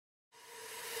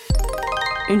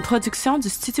une production du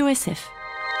Studio SF.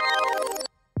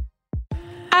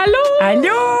 Allô? Allô?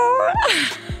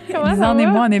 Comment Lisanne et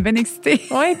moi, on est bien excités.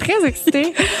 Oui, très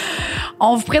excités.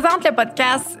 On vous présente le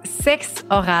podcast Sexe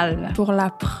oral. Pour la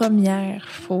première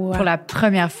fois. Pour la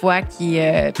première fois, qui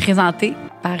est présenté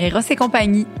par Eros et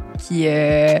compagnie, qui,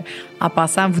 en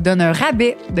passant, vous donne un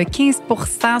rabais de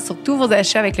 15% sur tous vos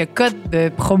achats avec le code de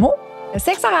promo. Le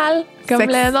sexe oral, comme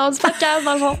le nom du podcast,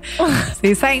 dans le fond.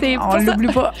 C'est simple, C'est on ne l'oublie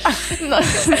pas. Non.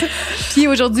 Puis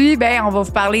aujourd'hui, on va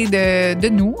vous parler de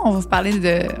nous. On va vous parler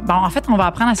de... Bon, en fait, on va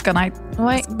apprendre à se connaître.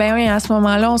 Oui, à ce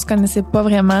moment-là, on se connaissait pas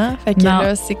vraiment. Fait que Non.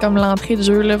 là, c'est comme l'entrée de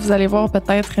jeu. Là, vous allez voir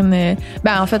peut-être une...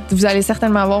 en fait, vous allez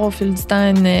certainement voir au fil du temps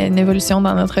une évolution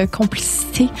dans notre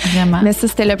complicité. Vraiment. Mais ça,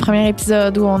 c'était le premier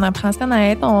épisode où on apprend à se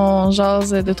connaître. On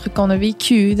jase de trucs qu'on a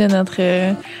vécu, de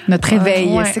Notre éveil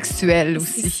ouais. sexuel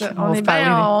aussi. C'est ça. On va On vous est parler.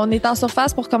 on est en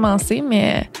surface pour commencer,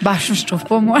 mais... Je trouve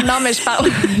pas, moi. Non, mais je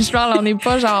parle, on n'est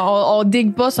pas genre, on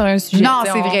digue pas sur un sujet. Non,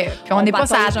 t'sais, c'est vrai. Puis on n'est pas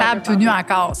sur la partage un table peu tout nu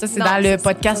partout. encore. Ça, c'est Non, dans le c'est ça,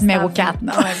 podcast ça, numéro ça 4.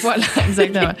 Non? Ouais, voilà,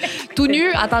 exactement. Tout nu,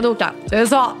 attendez au camp. C'est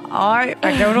ça. Ouais.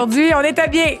 Fait qu'aujourd'hui, on est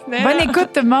bien. Mais Bonne non. écoute,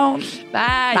 tout le monde.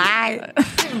 Bye! Bye.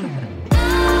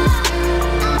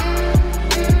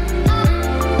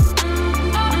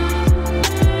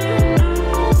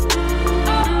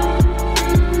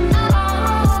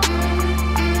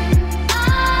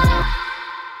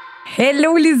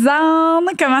 Hello, Lisanne.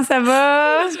 Comment ça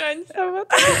va? Ça va?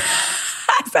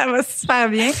 Ça va super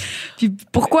bien. Puis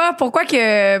pourquoi tu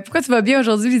vas bien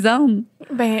aujourd'hui, Lisanne?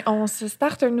 On se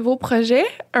starte un nouveau projet,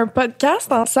 un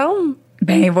podcast ensemble.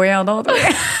 Voyons donc.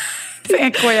 C'est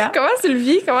incroyable. Comment tu le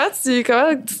vis? Comment tu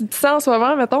te sens en ce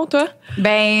moment, mettons, toi?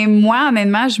 Moi,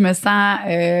 honnêtement, je me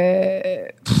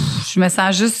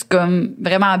sens juste comme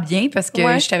vraiment bien parce que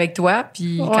Ouais. je suis avec toi.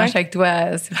 Puis quand Ouais. je suis avec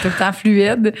toi, c'est tout le temps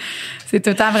fluide. C'est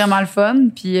tout le temps vraiment le fun.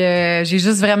 Puis j'ai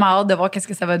juste vraiment hâte de voir qu'est-ce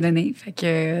que ça va donner. Fait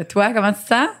que toi, comment tu te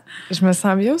sens? Je me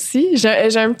sens bien aussi.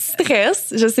 J'ai un petit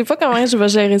stress. Je sais pas comment je vais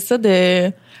gérer ça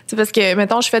c'est parce que,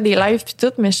 mettons, je fais des lives puis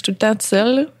tout, mais je suis tout le temps toute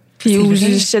seule. Là. Puis C'est où vrai.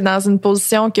 je suis dans une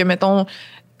position que, mettons,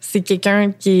 c'est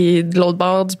quelqu'un qui est de l'autre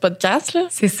bord du podcast, là.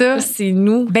 C'est ça. C'est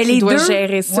nous qui Les doit deux,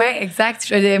 gérer ça. Ouais,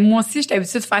 exact. Moi aussi, j'étais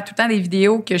habituée de faire tout le temps des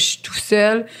vidéos que je suis tout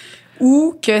seul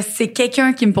ou que c'est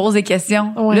quelqu'un qui me pose des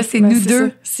questions. Ouais, Là, c'est ben, nous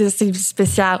deux. ça. C'est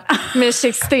spécial. Mais je suis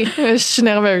excitée. Je suis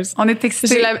nerveuse. On est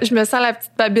excités. Je me sens la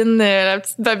petite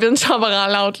babine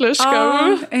chambranlante, là. Je suis Oh,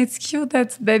 comme... un petit cute, ta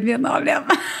petite babine, on l'aime.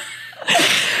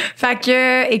 Fait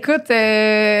que, écoute,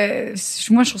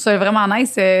 moi, je trouve ça vraiment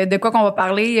nice. De quoi qu'on va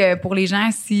parler pour les gens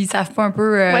s'ils savent pas un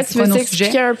peu tu c'est quoi veux nos t'expliquer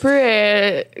sujets. un peu...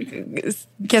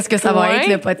 Qu'est-ce que ça va Ouais. être,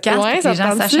 le podcast, Ouais, pour que ça les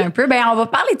gens te sachent tente-tu? un peu. On va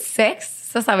parler de sexe.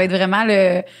 Ça va être vraiment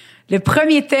le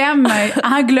premier thème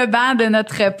englobant de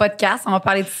notre podcast. On va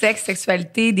parler de sexe,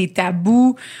 sexualité, des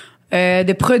tabous,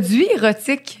 de produits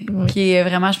érotiques, qui est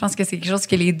vraiment, je pense que c'est quelque chose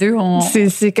que les deux ont...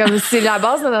 C'est la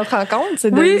base de notre rencontre.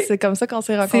 Oui. C'est comme ça qu'on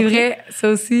s'est rencontrés. C'est vrai, ça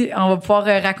aussi. On va pouvoir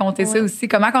raconter ça aussi.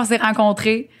 Comment qu'on s'est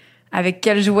rencontrés, avec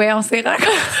quel jouet on s'est rencontrés.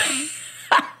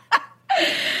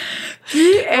 Puis,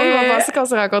 On va penser qu'on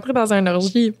s'est rencontrés dans un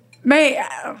orgie.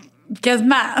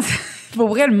 quasiment. Pour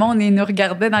vrai, le monde, il nous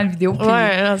regardait dans la vidéo. Puis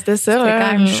Ouais, non, c'était ça. c'était hein.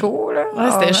 quand même chaud, là.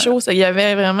 Ouais, c'était chaud. Ça. Il y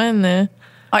avait vraiment une...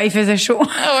 Ah, il faisait chaud.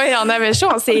 Ah oui, on avait chaud.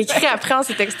 On s'est écrit après, on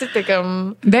s'est texté. C'était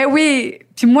comme... Oui.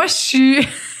 Puis moi, je suis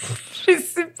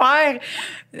super.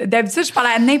 D'habitude, je parle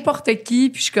à n'importe qui,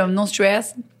 puis je suis comme non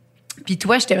stress. Puis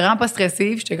toi, j'étais vraiment pas stressée.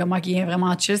 Puis j'étais comme, OK,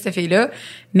 vraiment chill, cette fille-là.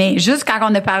 Mais juste quand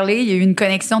on a parlé, il y a eu une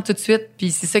connexion tout de suite.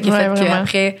 Puis c'est ça qui a Ouais, fait vraiment.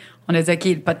 qu'après, on a dit, OK,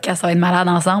 le podcast, ça va être malade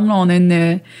ensemble. Là, on a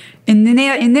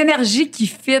une énergie qui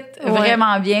fit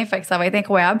vraiment bien. Fait que ça va être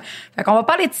incroyable. Fait qu'on va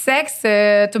parler de sexe,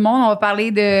 tout le monde. On va parler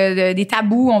des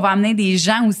tabous. On va amener des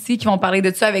gens aussi qui vont parler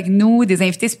de ça avec nous, des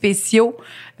invités spéciaux,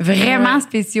 vraiment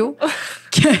spéciaux,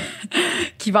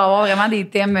 qui vont avoir vraiment des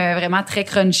thèmes vraiment très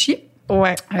crunchy.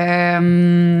 Ouais.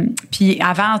 Puis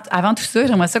avant tout ça,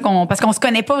 j'aimerais ça parce qu'on se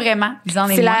connaît pas vraiment,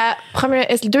 Lisanne et C'est moi.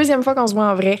 la deuxième fois qu'on se voit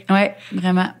en vrai. Ouais,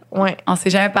 vraiment. Ouais. On s'est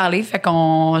jamais parlé, fait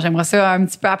j'aimerais ça un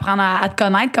petit peu apprendre à te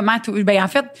connaître. Comment en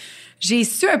fait, j'ai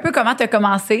su un peu comment tu as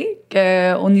commencé,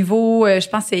 au niveau, je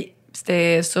pense que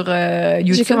c'était sur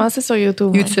YouTube. J'ai commencé sur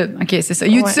YouTube. YouTube, OK, c'est ça.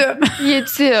 YouTube. YouTube.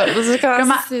 J'ai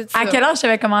commencé À quel âge tu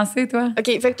avais commencé, toi? OK,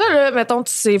 fait que toi, là, mettons,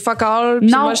 tu sais fuck all, puis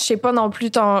Non. moi, je sais pas non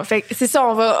plus ton... Fait que c'est ça,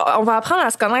 on va apprendre à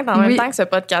se connaître en même temps que ce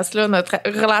podcast-là. Notre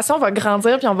relation va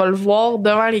grandir, puis on va le voir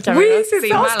devant les caméras. Oui, c'est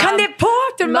ça. On malade. se connaît pas,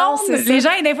 tout le Non, monde. c'est Les ça.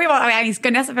 gens, des fois, ils se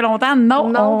connaissent, ça fait longtemps. Non,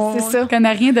 Non, on c'est ça.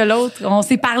 connaît rien de l'autre. On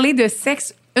s'est parlé de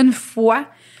sexe une fois.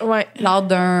 Ouais. lors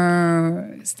d'un...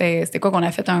 C'était quoi qu'on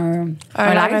a fait? Un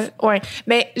live? Oui.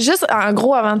 Mais juste, en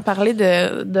gros, avant de parler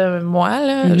de moi,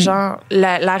 là, genre,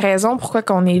 la raison pourquoi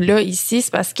qu'on est là ici,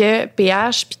 c'est parce que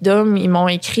PH puis Dom, ils m'ont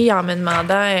écrit en me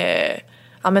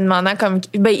demandant comme...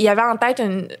 Ben, il y avait en tête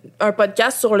un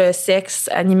podcast sur le sexe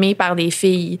animé par des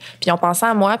filles. Puis ils ont pensé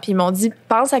à moi, puis ils m'ont dit,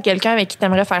 pense à quelqu'un avec qui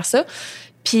t'aimerais faire ça.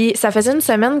 Puis ça faisait une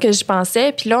semaine que j'y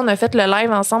pensais. Puis là, on a fait le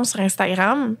live ensemble sur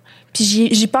Instagram. Puis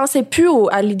j'y pensais plus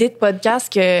à l'idée de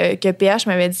podcast que PH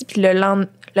m'avait dit. Puis le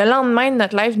lendemain de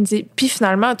notre live, il me dit, puis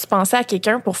finalement, tu pensais à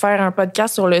quelqu'un pour faire un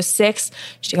podcast sur le sexe.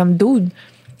 J'étais comme, dude,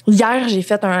 hier, j'ai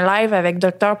fait un live avec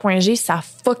Dr.G. Ça a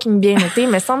fucking bien été.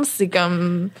 Mais semble que c'est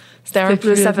comme... C'était un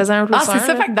plus, ça faisait un plus. Ah, c'est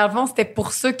ça, fait que dans le fond, c'était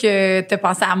pour ça que tu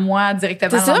pensé à moi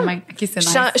directement le lendemain. OK, c'est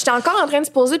nice. J'étais encore en train de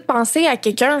se poser de penser à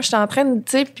quelqu'un. J'étais en train de, tu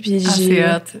sais, puis j'ai... c'est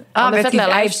hot. On a fait le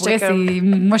live.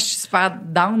 Moi, je suis super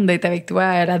down d'être avec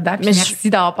toi là-dedans. Puis merci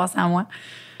d'avoir pensé à moi.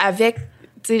 Avec, tu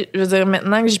sais, je veux dire,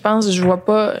 maintenant que j'y pense, je vois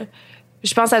pas...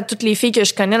 Je pense à toutes les filles que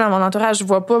je connais dans mon entourage. Je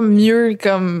vois pas mieux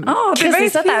comme... Oh, c'est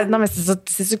ça, non, mais c'est ça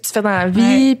que tu fais dans la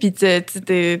vie. Puis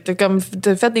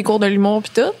t'as fait des cours de l'humour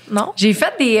puis tout, non? J'ai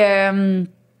fait des...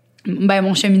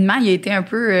 mon cheminement, il a été un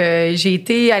peu... j'ai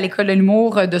été à l'école de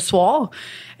l'humour de soir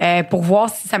pour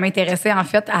voir si ça m'intéressait, en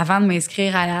fait, avant de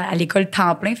m'inscrire à l'école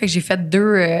temps plein. Fait que j'ai fait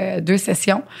deux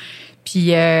sessions. Puis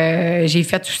j'ai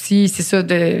fait aussi, c'est ça,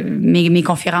 de mes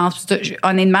conférences.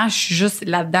 Honnêtement, je suis juste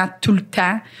là-dedans tout le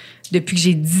temps. Depuis que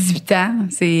j'ai 18 ans,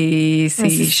 je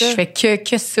fais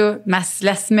que ça.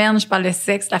 La semaine, je parle de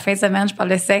sexe. La fin de semaine, je parle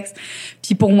de sexe.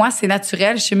 Puis pour moi, c'est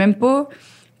naturel. Je sais même pas...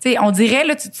 Tu sais, on dirait,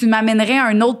 là, tu m'amènerais à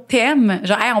un autre thème.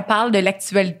 Genre, hey, on parle de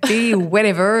l'actualité ou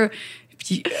whatever.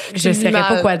 Puis je saurais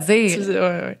pas quoi dire.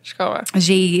 Ouais, je comprends.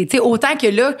 Tu sais, autant que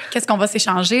là, qu'est-ce qu'on va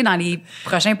s'échanger dans les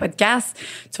prochains podcasts?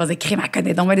 Tu vas dire, crème, elle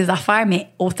connaît donc des affaires, mais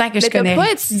autant que je connais. Mais t'as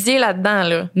pas étudié là-dedans,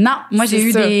 là. Non, moi, j'ai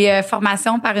eu des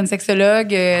formations par une sexologue.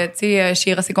 Tu sais,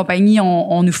 chez Ross et compagnie,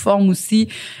 on nous forme aussi.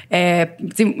 Tu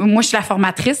sais, moi, je suis la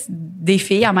formatrice des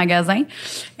filles en magasin.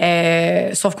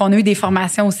 Sauf qu'on a eu des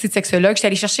formations aussi de sexologue. J'étais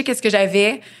allée chercher qu'est-ce que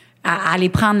j'avais à aller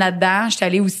prendre là-dedans. J'étais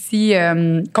allée aussi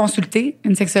consulter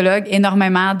une sexologue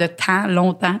énormément de temps,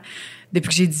 longtemps, depuis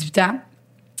que j'ai 18 ans.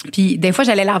 Puis des fois,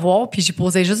 j'allais la voir, puis j'y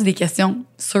posais juste des questions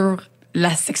sur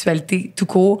la sexualité tout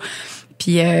court.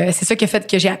 Puis c'est ça qui a fait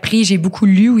que j'ai appris. J'ai beaucoup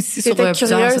lu aussi sur plusieurs...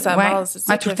 curieuse à base, c'est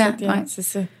ça tout le temps. Ouais, c'est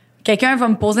ça. Quelqu'un va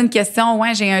me poser une question,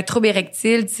 ouais, j'ai un trouble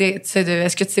érectile,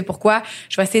 est-ce que tu sais pourquoi?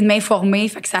 Je vais essayer de m'informer.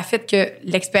 Fait que ça a fait que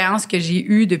l'expérience que j'ai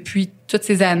eue depuis toutes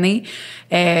ces années, tu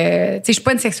sais, je suis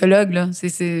pas une sexologue, là.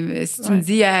 Si tu me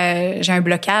dis, j'ai un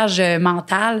blocage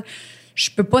mental, je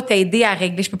peux pas t'aider à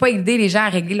régler, je peux pas aider les gens à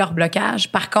régler leur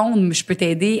blocage. Par contre, je peux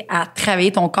t'aider à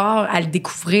travailler ton corps, à le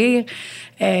découvrir,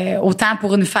 autant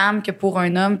pour une femme que pour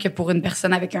un homme, que pour une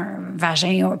personne avec un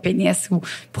vagin ou un pénis, ou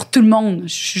pour tout le monde.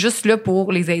 Je suis juste là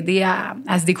pour les aider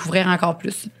à se découvrir encore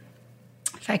plus.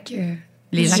 Fait que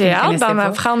les gens j'ai hâte d'en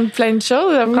apprendre plein de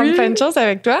choses, plein de choses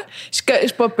avec toi. Je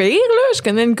suis pas pire, là. Je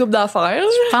connais une couple d'affaires.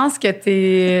 Je pense que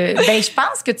je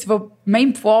pense que tu vas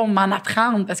même pouvoir m'en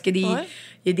apprendre parce qu'il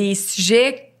y a des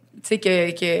sujets, tu sais,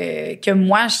 que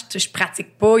moi, je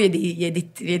pratique pas. Il y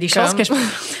a des choses que je...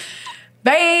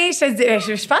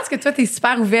 je pense que toi, t'es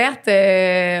super ouverte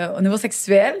au niveau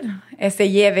sexuel.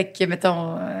 Essayer avec,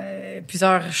 mettons,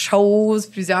 plusieurs choses,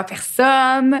 plusieurs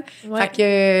personnes. Ouais. Fait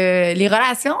que les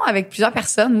relations avec plusieurs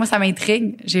personnes, moi, ça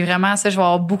m'intrigue. J'ai vraiment ça. Je vais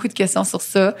avoir beaucoup de questions sur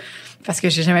ça parce que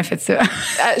j'ai jamais fait ça.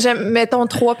 Mettons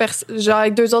 3 personnes, genre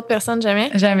avec 2 autres personnes, jamais?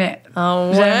 Jamais. Oh,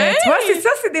 ouais? Jamais. Tu vois, c'est ça,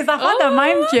 c'est des affaires de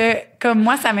même que, comme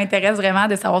moi, ça m'intéresse vraiment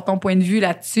de savoir ton point de vue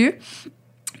là-dessus.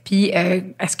 Puis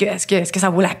est-ce que ça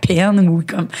vaut la peine ou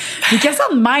comme des questions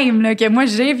de même là, que moi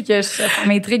j'ai puis que ça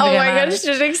m'intrigue vraiment. Oh my God, je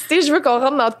suis excitée, je veux qu'on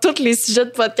rentre dans tous les sujets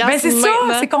de podcast. Ben c'est maintenant.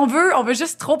 Ça, c'est qu'on veut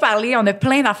juste trop parler, on a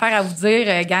plein d'affaires à vous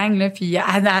dire gang là, puis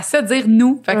à ça dire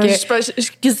nous. Fait que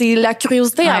c'est la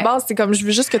curiosité à la base, c'est comme je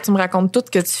veux juste que tu me racontes tout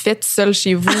ce que tu fais tout seul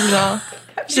chez vous genre.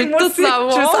 Je veux tout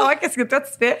savoir. Je veux savoir qu'est-ce que toi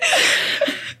tu fais.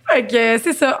 Fait que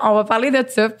c'est ça, on va parler de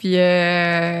ça puis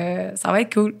ça va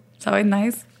être cool, ça va être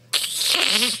nice.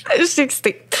 Je suis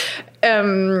excitée.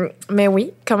 Mais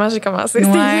oui, comment j'ai commencé?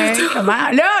 Ouais, comment?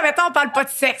 Là, mettons, on parle pas de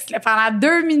sexe. Là, pendant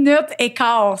 2 minutes et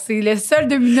quart. C'est les seules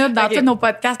 2 minutes dans tous nos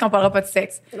podcasts qu'on parlera pas de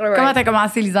sexe. Right. Comment t'as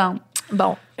commencé, Lisande?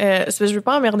 Bon, je veux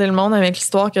pas emmerder le monde avec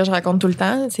l'histoire que je raconte tout le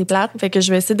temps. C'est plate. Fait que je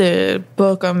vais essayer de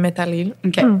pas comme m'étaler.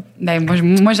 OK. Ben,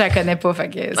 moi, je la connais pas. Fait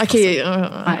que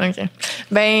OK.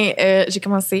 Ben, j'ai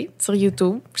commencé sur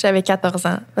YouTube. J'avais 14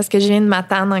 ans parce que je viens de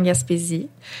Matane, en Gaspésie.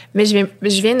 Mais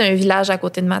je viens d'un village à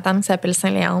côté de Matane qui s'appelle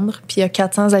Saint-Léandre. Puis il y a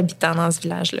 400 habitants dans ce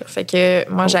village-là. Fait que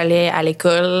moi, j'allais à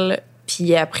l'école.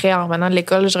 Puis après, en revenant de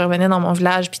l'école, je revenais dans mon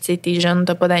village. Puis tu sais, t'es jeune,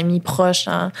 t'as pas d'amis proches.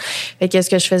 Hein. Fait que ce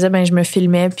que je faisais, je me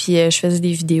filmais puis je faisais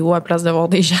des vidéos à place de voir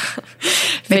des gens.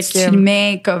 Mais tu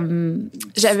filmais comme...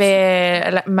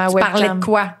 J'avais ma webcam. Tu parlais de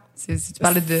quoi? Tu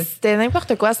parlais de... C'était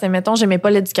n'importe quoi. C'était, mettons, j'aimais pas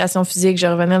l'éducation physique. Je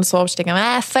revenais le soir, j'étais comme,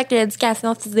 fuck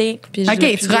l'éducation physique. Puis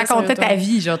OK, tu racontais ta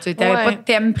vie, genre, tu n'avais pas de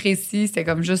thème précis, c'était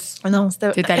comme juste. Non,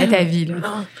 c'était. Tu t'allais ta vie, là.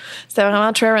 Non, c'était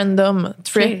vraiment très random.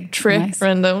 Très nice.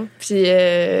 Random. Puis,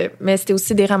 mais c'était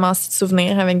aussi des ramassis de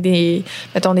souvenirs avec des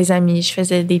amis. Je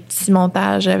faisais des petits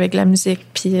montages avec la musique.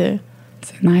 Puis.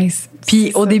 C'est nice.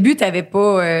 Puis, au début, tu n'avais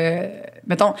pas.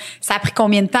 Mettons, ça a pris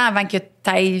combien de temps avant que tu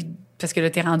ailles. Parce que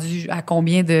là, t'es rendu à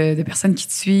combien de personnes qui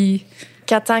te suivent?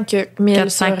 400 que 1000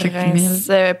 400 sur que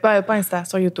 1000. Pas Insta,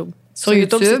 sur YouTube. Sur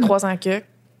YouTube, c'est 300 que.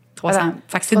 300. Voilà.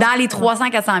 Fait que c'est dans les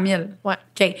 300-400 000. Ouais.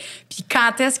 OK. Puis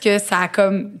quand est-ce que ça a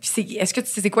comme... Est-ce que tu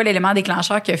sais c'est quoi l'élément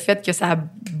déclencheur qui a fait que ça a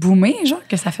boomé, genre,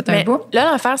 que ça a fait un boom?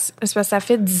 Là, l'affaire, c'est parce que ça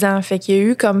fait 10 ans. Fait qu'il y a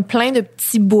eu comme plein de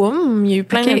petits booms. Il y a eu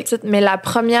plein de petites... Mais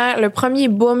le premier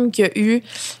boom qu'il y a eu,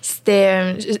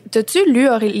 c'était... T'as-tu lu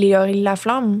les Aurélie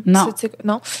Laflamme? Non.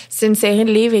 Non? C'est une série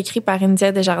de livres écrits par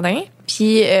India Desjardins.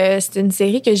 Puis c'était une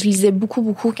série que je lisais beaucoup,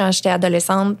 beaucoup quand j'étais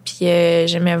adolescente. Puis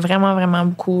j'aimais vraiment, vraiment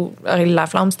beaucoup Aurélie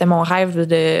Laflamme. C'était mon rêve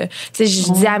de... Tu sais,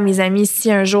 je disais à mes amis,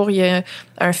 si un jour il y a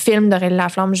un film d'Aurélie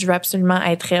Laflamme, je veux absolument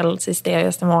être elle. Tu sais,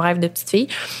 c'était mon rêve de petite fille.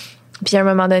 Puis à un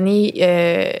moment donné,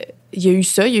 il y a eu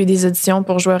ça. Il y a eu des auditions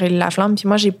pour jouer Aurélie Laflamme. Puis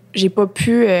moi, j'ai pas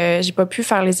pu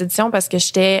faire les auditions parce que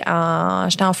j'étais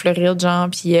en Floride, genre.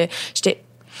 Puis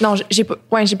j'ai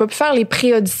pas pu faire les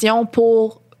pré-auditions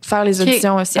pour faire les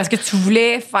auditions aussi. Parce que tu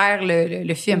voulais faire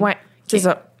le film. Ouais, c'est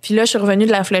ça. Puis là, je suis revenue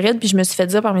de la Floride, puis je me suis fait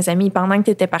dire par mes amis, pendant que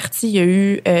tu étais partie, il y a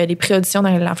eu des pré-auditions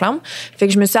dans La Flamme. Fait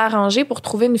que je me suis arrangée pour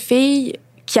trouver une fille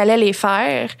qui allait les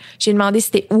faire. J'ai demandé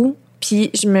c'était où.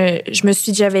 Puis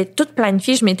j'avais tout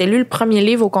planifié. Je m'étais lu le premier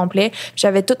livre au complet.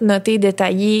 J'avais tout noté,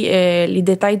 détaillé les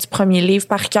détails du premier livre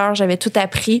par cœur. J'avais tout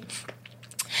appris.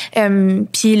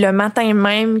 Puis le matin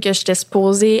même que j'étais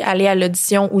supposée aller à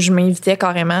l'audition où je m'invitais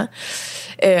carrément,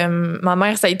 ma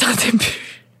mère, ça y tentait plus.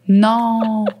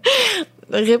 Non!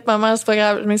 Rip, maman, c'est pas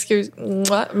grave, je m'excuse.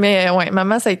 Mais ouais,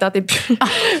 maman, ça y tentait plus.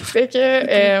 Fait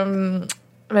que...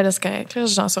 mais là, c'est correct. Là,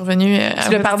 j'en suis revenue.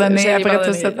 Tu l'as pardonné après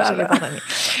tout ça. Je l'ai pardonné.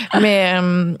 Mais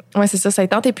ouais, c'est ça, ça y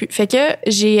tentait plus. Fait que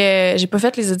j'ai pas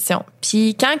fait les auditions.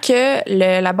 Puis quand que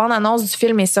la bande-annonce du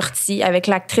film est sortie avec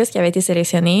l'actrice qui avait été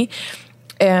sélectionnée,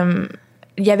 il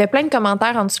y avait plein de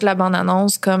commentaires en dessous de la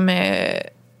bande-annonce comme...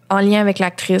 en lien avec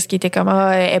l'actrice qui était comme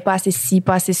elle est pas assez ci,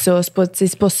 pas assez ça,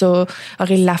 c'est pas ça.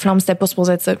 Aurélie Laflamme, c'était pas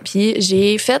supposé être ça. Puis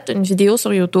j'ai fait une vidéo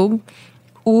sur YouTube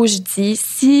où je dis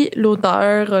si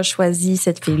l'auteur a choisi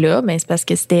cette fille-là, ben c'est parce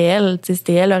que c'était elle,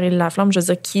 c'était elle Aurélie Laflamme, je veux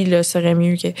dire qui le serait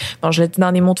mieux que bon, je l'ai dit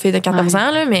dans des mots de fille de 14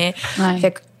 ans là, mais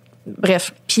fait que,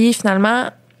 bref, puis finalement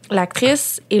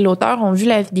l'actrice et l'auteur ont vu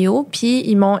la vidéo, puis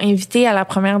ils m'ont invitée à la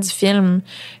première du film.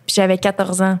 Puis j'avais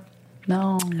 14 ans.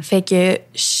 Non. Fait que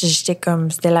j'étais comme...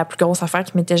 C'était la plus grosse affaire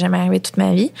qui m'était jamais arrivée toute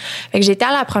ma vie. Fait que j'étais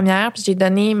à la première, puis j'ai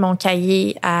donné mon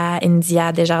cahier à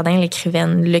India Desjardins,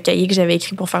 l'écrivaine, le cahier que j'avais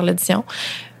écrit pour faire l'audition.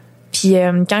 Puis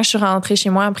quand je suis rentrée chez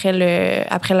moi après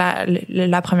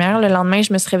la première, le lendemain,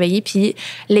 je me suis réveillée. Puis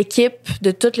l'équipe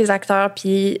de tous les acteurs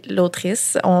puis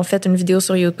l'autrice ont fait une vidéo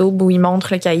sur YouTube où ils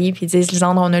montrent le cahier puis ils disent «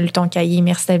 Lisandre, on a lu ton cahier.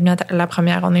 Merci d'être venue à la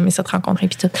première. On a aimé ça te rencontrer. »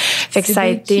 Puis tout. Fait que ça a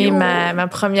été ma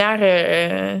première...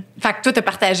 Fait que toi, t'as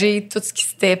partagé tout ce qui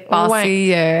s'était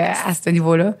passé à ce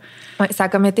niveau-là. Ouais, ça a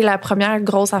comme été la première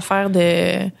grosse affaire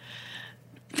de...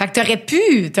 Fait que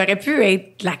t'aurais pu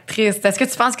être l'actrice. Est-ce que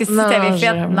tu penses que si t'avais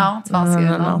fait... Non, tu penses que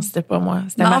non, c'était pas moi.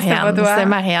 C'était non, Marianne. C'était pas toi. C'était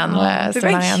Marianne, là.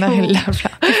 C'était Marianne.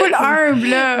 C'est full humble,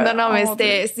 là. Non, mais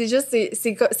c'est juste...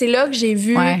 C'est là que j'ai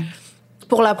vu,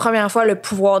 pour la première fois, le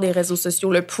pouvoir des réseaux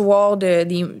sociaux, le pouvoir de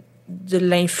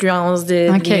l'influence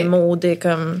des mots, de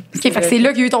comme... OK, fait que c'est là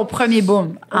qu'il y a eu ton premier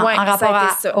boom en rapport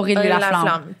à Aurélie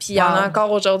Laflamme. Puis il y en a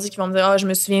encore aujourd'hui qui vont me dire « je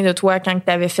me souviens de toi quand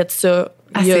tu avais fait ça. »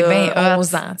 Il y a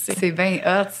 11 ans, tu sais. C'est bien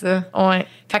hot, ça. Ouais.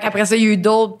 Fait qu'après ça, il y a eu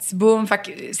d'autres petits booms. Fait que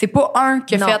c'est pas un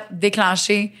qui a fait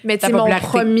déclencher mais ta popularité.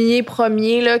 Mon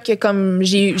premier, là, que comme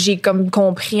j'ai comme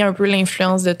compris un peu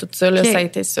l'influence de tout ça, là, ça a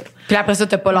été ça. Puis après ça,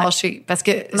 t'as pas lâché. Parce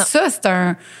que ça,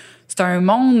 c'est un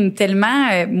monde tellement...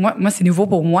 moi, c'est nouveau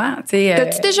pour moi.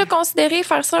 T'as-tu déjà considéré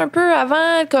faire ça un peu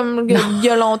avant, comme il y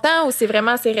a longtemps, ou c'est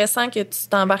vraiment assez récent que tu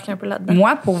t'embarques un peu là-dedans?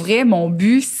 Moi, pour vrai, mon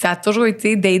but, ça a toujours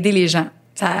été d'aider les gens.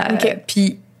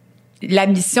 Puis la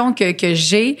mission que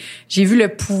j'ai vu le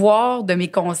pouvoir de mes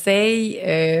conseils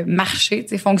marcher,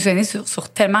 fonctionner sur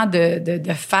tellement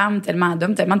de femmes, tellement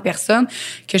d'hommes, tellement de personnes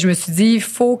que je me suis dit, il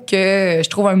faut que je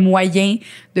trouve un moyen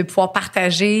de pouvoir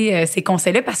partager ces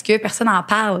conseils-là parce que personne n'en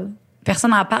parle.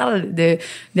 personne n'en parle de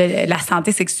la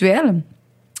santé sexuelle.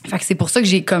 Fait que c'est pour ça que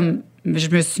je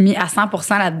me suis mis à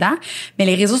 100% là-dedans. Mais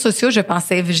les réseaux sociaux, je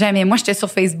pensais jamais. Moi, j'étais sur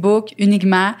Facebook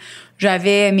uniquement.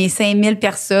 J'avais mes 5000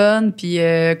 personnes, puis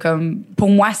comme pour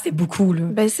moi, c'était beaucoup, là.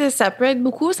 Ben ça peut être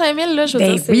beaucoup, 5000, là, je veux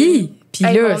dire. Oui, puis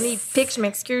hey, là... on est pique, je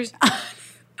m'excuse.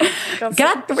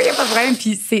 Regarde, oui, pas de problème.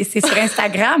 Puis c'est sur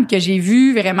Instagram que j'ai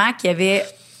vu vraiment qu'il y avait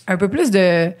un peu plus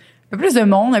de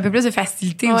monde, un peu plus de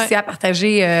facilité aussi à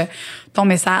partager ton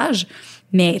message.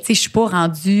 Mais, tu sais, je suis pas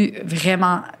rendue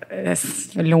vraiment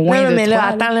loin de mais toi. Là,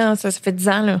 attends, là, ça fait 10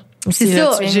 ans, là. C'est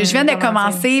ça. Je viens de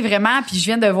commencer vraiment, puis je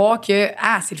viens de voir que,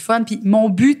 c'est le fun. Puis mon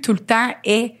but tout le temps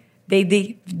est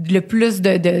d'aider le plus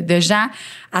de gens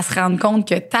à se rendre compte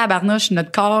que tabarnouche,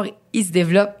 notre corps, il se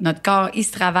développe, notre corps, il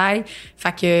se travaille.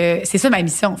 Fait que c'est ça ma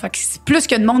mission. Fait que c'est plus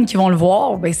que de monde qui vont le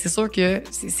voir, ben c'est sûr que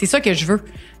c'est ça que je veux.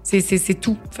 C'est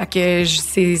tout. Fait que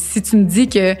si tu me dis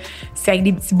que c'est avec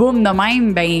des petits booms de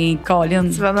même, ben Colin.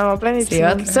 Tu vas en avoir plein des petits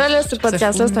booms. Ça, là, ce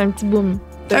podcast-là, c'est un petit boom.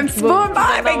 Un petit boom.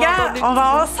 Ah, ben regarde, on va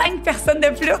avoir 5 personnes de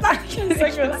plus.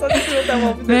 5 personnes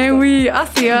de plus. Ben oui. Ah,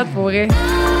 c'est hot pour vrai.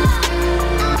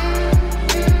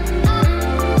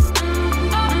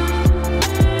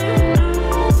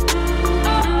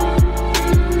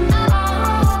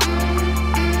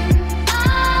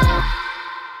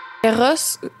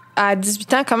 Ross, à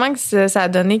 18 ans, comment que ça a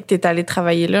donné que t'es allée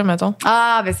travailler là, mettons?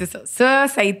 Ah, ben c'est ça.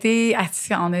 Ça a été...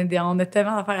 on a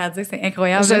tellement d'affaires à dire, c'est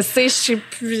incroyable. Je sais, je sais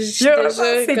plus.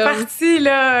 C'est parti,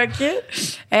 là, OK?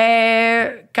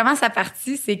 Comment ça a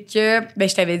parti? C'est que,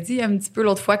 je t'avais dit un petit peu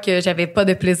l'autre fois que j'avais pas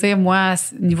de plaisir, moi,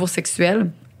 au niveau sexuel.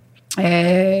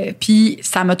 Puis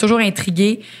ça m'a toujours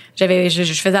intriguée. Je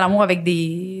faisais l'amour avec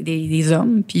des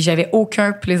hommes, puis j'avais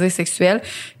aucun plaisir sexuel.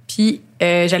 Puis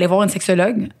j'allais voir une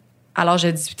sexologue à l'âge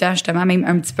de 18 ans, justement, même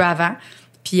un petit peu avant.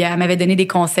 Puis elle m'avait donné des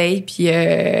conseils. Puis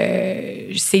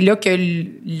c'est là que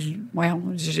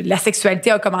la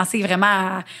sexualité a commencé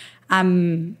vraiment à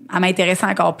m'intéresser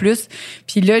encore plus.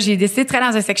 Puis là, j'ai décidé de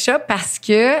travailler dans un sex shop parce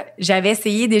que j'avais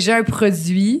essayé déjà un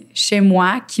produit chez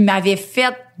moi qui m'avait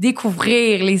fait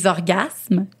découvrir les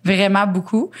orgasmes vraiment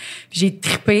beaucoup. Puis j'ai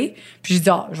trippé. Puis j'ai dit,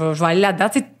 je vais aller là-dedans.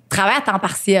 Tu sais, travail à temps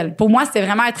partiel. Pour moi, c'était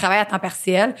vraiment un travail à temps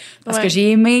partiel parce que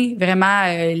j'ai aimé vraiment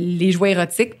les jouets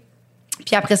érotiques.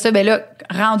 Puis après ça,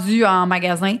 rendu en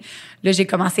magasin, là, j'ai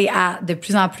commencé à de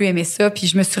plus en plus aimer ça. Puis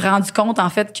je me suis rendu compte, en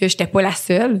fait, que j'étais pas la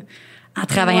seule. En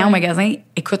travaillant au magasin,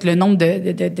 écoute, le nombre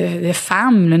de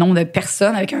femmes, le nombre de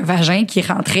personnes avec un vagin qui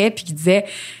rentraient puis qui disaient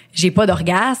 « j'ai pas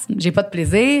d'orgasme, j'ai pas de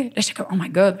plaisir ». Là, j'étais comme « oh my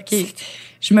God, OK ».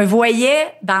 Je me voyais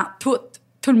dans tout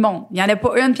le monde. Il y en a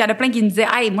pas une, puis il y en a plein qui me disaient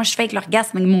 « hey, moi, je fais avec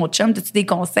l'orgasme avec mon chum, as-tu des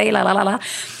conseils, là. »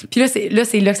 Puis là,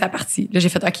 c'est là que ça a parti. Là, j'ai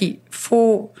fait « OK,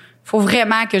 faut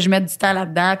vraiment que je mette du temps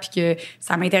là-dedans puis que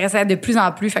ça m'intéressait de plus en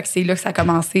plus. » Fait que c'est là que ça a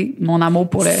commencé, mon amour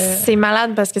pour le... C'est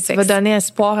malade parce que tu vas donner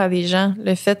espoir à des gens.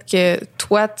 Le fait que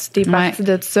toi, tu t'es parti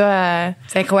de ça à...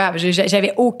 C'est incroyable.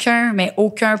 J'avais aucun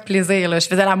plaisir, là. Je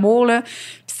faisais l'amour, là, puis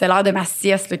c'était l'heure de ma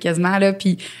sieste, là, quasiment, là,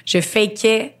 puis je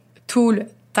fakeais tout le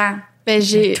temps.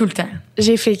 Tout le temps.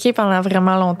 J'ai faké pendant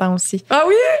vraiment longtemps aussi. Ah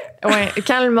oui? Ouais.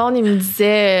 Quand le monde, il me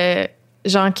disait...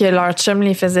 genre que leur chum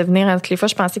les faisait venir à toutes les fois,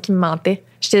 je pensais qu'ils me mentaient.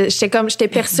 J'étais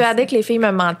persuadée que les filles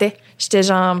me mentaient. J'étais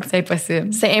genre... C'est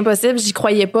impossible. C'est impossible. J'y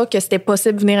croyais pas que c'était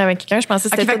possible de venir avec quelqu'un. Je pensais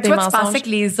que c'était des mensonges. Tu pensais que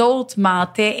les autres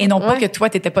mentaient et non pas que toi,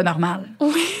 t'étais pas normal.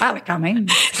 Oui. Ah, mais quand même.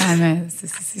 C'est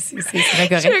très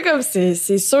correct. Je suis comme,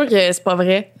 c'est sûr que c'est pas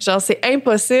vrai. Genre, c'est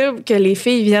impossible que les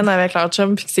filles viennent avec leur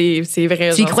chum puis que c'est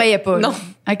vrai. Tu y croyais pas? Non.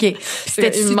 OK. Puis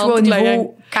c'était-tu toi au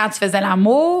niveau quand tu faisais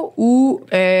l'amour ou...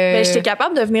 j'étais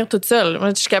capable de venir toute seule. Moi,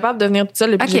 je suis capable de venir toute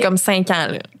seule depuis que j'ai comme 5 ans,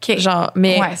 là. OK. Genre,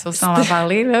 mais... Ouais, ça aussi, on va en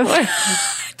parler, là. Ouais.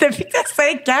 Depuis que t'as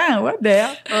 5 ans, ouais, d'ailleurs.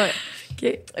 Ouais.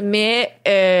 OK. Mais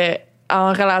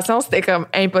en relation, c'était comme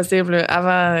impossible là,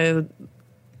 avant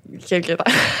quelques temps.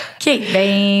 OK.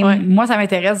 Moi, ça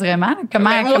m'intéresse vraiment. Comment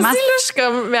aussi, là, je suis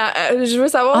comme... Mais, je veux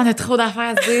savoir... On a trop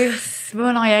d'affaires à dire. C'est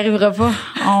bon, on y arrivera pas.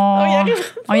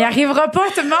 On y arrivera pas,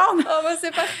 tout le monde. On va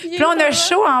s'éparpiller. Puis là, on a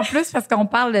chaud en plus parce qu'on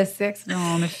parle de sexe. Là,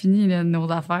 on a fini là, nos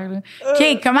affaires. Là.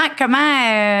 OK, comment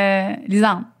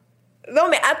Lisande? Non,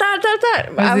 mais attends.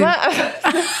 Avant...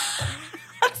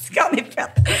 C'est qu'on est fait.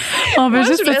 On veut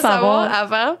juste le savoir.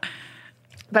 Avant...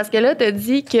 Parce que là, t'as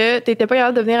dit que t'étais pas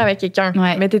capable de venir avec quelqu'un.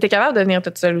 Ouais. Mais t'étais capable de venir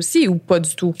toute seule aussi ou pas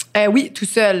du tout? Oui, tout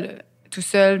seul.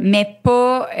 Mais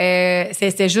pas...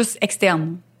 c'était juste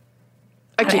externe.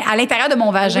 OK. À l'intérieur de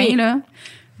mon vagin, là,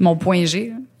 mon point G,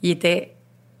 là, il était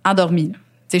endormi. Tu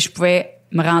sais, je pouvais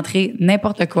me rentrer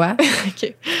n'importe quoi.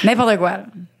 OK. N'importe quoi. Là.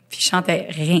 Puis je chantais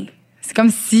rien. C'est comme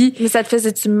si... Mais ça te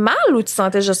faisait-tu mal ou tu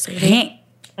sentais juste rien?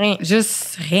 Rien.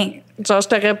 Juste rien. Genre, je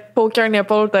t'aurais pas aucun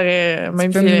épaule, t'aurais Tu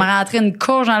même peux fait... me rentrer une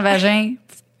courge dans le vagin,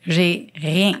 j'ai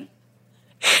rien.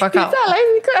 Pas T'es à encore.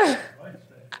 l'aise, Nicole?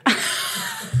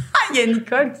 Il y a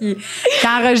Nicole qui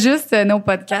enregistre nos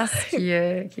podcasts, qui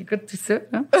écoute tout ça.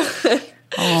 Là.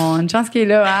 Une chance qu'il est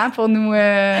là hein, pour nous...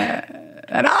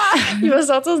 Il va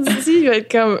sortir d'ici, il va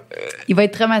être comme... Il va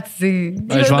être traumatisé.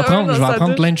 Je vais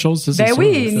apprendre plein de choses, ça, c'est Ben sûr.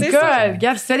 oui, C'est Nicole, ça.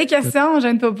 regarde, si tu as des questions,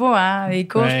 gêne-toi pas, hein. Les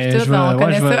courges Ben, pis tout, on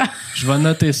connaît ça. Je vais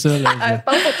noter ça. Là.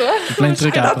 Parle pour toi. J'ai plein de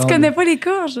trucs à Non, apprendre. tu connais pas les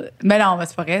courges? Ben non, ben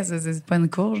c'est pas vrai, c'est pas une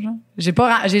courge, là.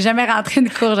 J'ai jamais rentré une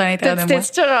courge à l'intérieur de moi.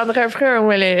 T'es-tu rentré un fruit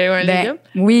ou un Ben, légume?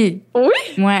 oui. Oui?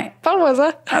 Ouais. Parle-moi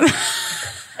ça.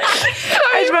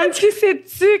 Hey, je vais me crisser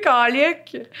dessus,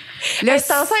 Calique. Là,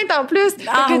 c'est enceinte en plus.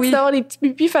 Ah, Fait que oui. tu dois avoir des petits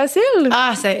pipis faciles.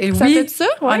 Ah, oui. Ça fait ça?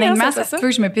 Ouais, Honnêtement, hein, ça fait se peut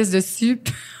que je me pisse dessus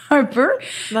un peu.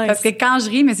 Nice. Parce que quand je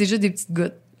ris, mais c'est juste des petites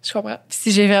gouttes. Je comprends. Puis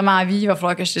si j'ai vraiment envie, il va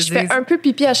falloir que je te Je dise. fais un peu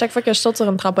pipi à chaque fois que je saute sur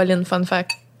une trampoline, fun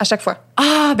fact. À chaque fois.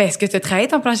 Ah, ben est-ce que tu as travaillé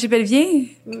ton plancher pelvien?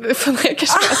 Faudrait que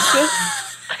je fasse ça.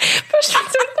 Je fais tout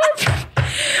le temps.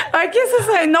 OK, ça,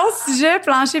 c'est un autre sujet,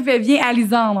 plancher pelvien à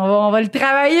Lisande. On va le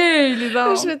travailler,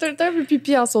 Lisande. Je fais tout le temps un peu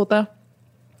pipi en sautant.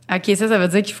 OK, ça veut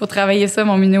dire qu'il faut travailler ça,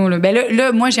 mon minou. Là. Ben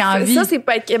là, moi, j'ai envie... Ça, c'est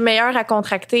pas être meilleur à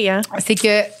contracter, hein? C'est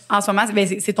que en ce moment,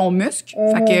 c'est ton muscle.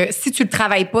 Fait que si tu le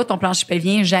travailles pas, ton plancher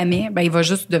pelvien, jamais, ben il va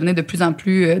juste devenir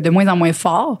de moins en moins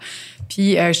fort.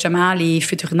 Puis justement, les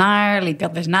fuites urinaires, les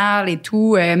pertes vaginales et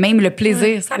tout, même le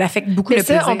plaisir, ça l'affecte beaucoup Mais le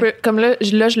ça, plaisir. on peut, comme là,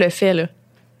 je le fais, là.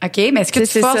 OK, mais est-ce que tu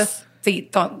C'est forces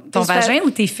ça. ton Je fais- vagin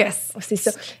ou tes fesses? C'est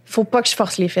ça. Faut pas que je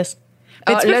force les fesses.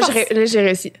 Mais Ah, tu peux là, forcer. là, j'ai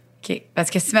réussi. OK. Parce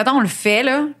que si, mettons, on le fait,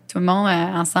 là, tout le monde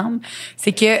ensemble,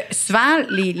 c'est que souvent,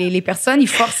 les personnes, ils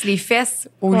forcent les fesses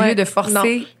au Ouais. lieu de forcer Non.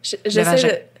 le J'essaie vagin.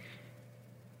 de...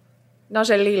 Non,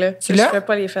 je l'ai, là. Tu je l'as? fais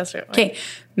pas les fesses, là. OK.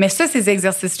 Mais ça, ces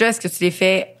exercices-là, est-ce que tu les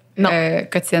fais Non.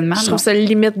 quotidiennement? Je Non? trouve ça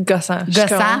limite gossant. Je suis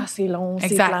Gossant? comme, ah, c'est long, c'est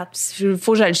Exact. plate.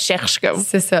 Faut que je le cherche, comme.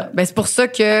 C'est ça. Ben, c'est pour ça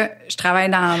que je travaille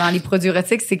dans les produits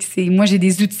érotiques. C'est que moi, j'ai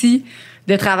des outils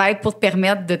de travail pour te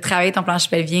permettre de travailler ton plancher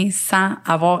pelvien sans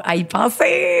avoir à y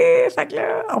penser. Fait que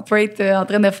là, on peut être en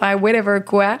train de faire whatever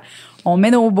quoi. On met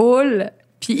nos boules,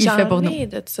 puis il fait pour nous.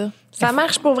 De ça. Ça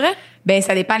marche pour vrai? Ben,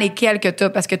 ça dépend lesquelles que tu as,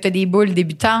 parce que tu as des boules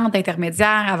débutantes,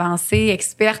 intermédiaires, avancées,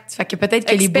 expertes. Fait que peut-être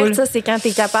que les Expert, boules. ça, c'est quand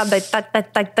t'es capable d'être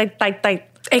tête.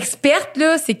 Expertes,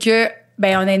 là, c'est que,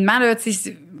 ben, honnêtement, là, tu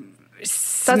sais,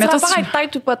 Ça te mettons, rapport si- avec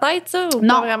tête ou pas tête, ça? Ou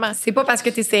Non, pas vraiment? c'est pas parce que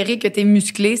t'es serré que t'es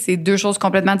musclé, c'est deux choses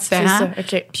complètement C'est différentes. ça,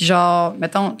 OK. Puis genre,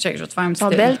 mettons, check, je vais te faire un petit... Sont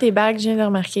belles tes bagues, je viens de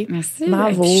remarquer. Merci.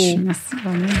 Bravo. Et puis, merci,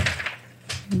 Vanessa.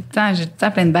 J'ai tout le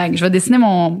temps plein de bagues. Je vais dessiner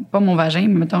pas mon vagin,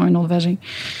 mais mettons un autre vagin.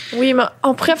 Oui, mais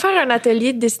on pourrait faire un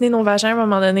atelier de dessiner nos vagins à un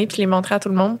moment donné puis les montrer à tout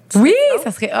le monde. Oui,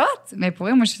 ça serait hot. Mais pour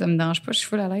vrai, moi, ça me dérange pas. Je suis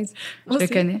full à l'aise. Je Moi le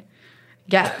aussi. connais.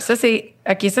 Regarde, ça, c'est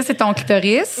ton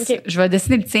clitoris. OK. Je vais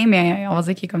dessiner le tien, mais on va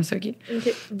dire qu'il est comme ça, OK?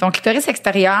 OK. Ton clitoris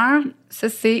extérieur, ça,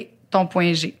 c'est ton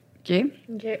point G, OK?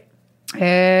 OK.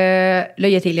 Là, il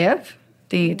y a tes lèvres,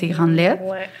 tes grandes lèvres.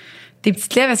 Ouais. Tes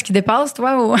petites lèvres, est-ce qu'ils dépassent,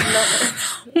 toi? Ou...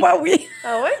 Moi, oui.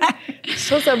 Ah ouais? Je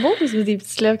trouve ça beau parce que des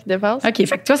petites lèvres qui dépassent. OK,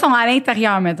 fait que toi, sont à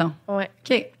l'intérieur, mettons. Ouais.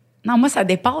 OK. Non, moi, ça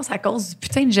dépasse à cause du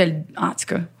putain de gel. En tout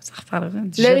cas, ça reparlera.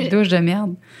 Du Le- jet de douche de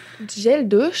merde. Du gel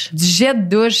douche? Du jet de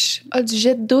douche. Ah, du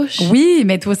jet de douche? Oui,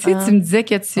 mais toi aussi, Ah. tu me disais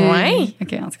que tu. Ouais.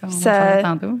 OK, en tout cas, on Ça- va faire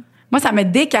tantôt. Moi, ça m'a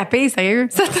décapé, sérieux.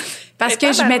 Parce que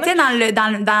je mettais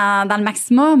dans le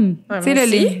maximum. Ouais, tu sais, moi là,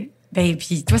 aussi. Ben,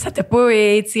 puis toi, ça t'a pas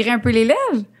étiré un peu les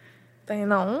lèvres? Ben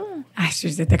non. Ah,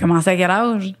 t'as commencé à quel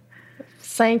âge?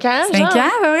 5 ans, 5 genre?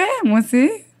 ans, ouais, moi aussi.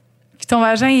 Puis ton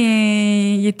vagin,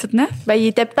 il est tout neuf? Ben, il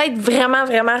était peut-être vraiment,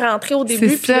 vraiment rentré au début.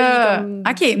 C'est puis là, il est ça. comme-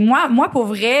 OK, moi, pour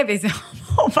vrai, ben,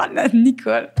 on parle de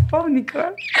Nicole. Pauvre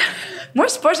Nicole. Moi,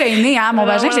 je suis pas gênée, hein. Mon Ouais,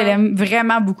 vagin, ouais. je l'aime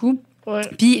vraiment beaucoup. Ouais.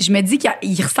 Puis je me dis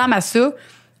qu'il ressemble à ça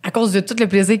à cause de tout le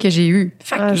plaisir que j'ai eu.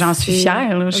 Fait que Ah, j'en suis c'est-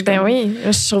 fière. Là. Je suis Ben comme- oui,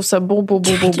 je trouve ça beau, beau,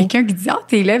 beau, beau, beau. Quelqu'un qui dit « Ah,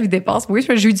 tes lèvres, ils dépassent. » Oui,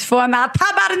 j'ai eu du fun. En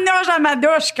tabarnouche à ma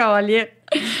douche, câlisse.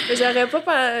 J'aurais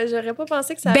pas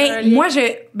pensé que ça avait un Ben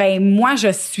lien. moi,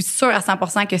 je suis sûre à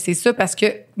 100% que c'est ça parce que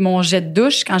mon jet de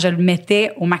douche, quand je le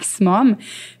mettais au maximum,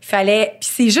 fallait. Puis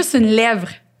c'est juste une lèvre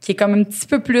qui est comme un petit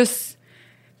peu plus.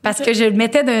 Parce que je le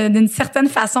mettais d'une certaine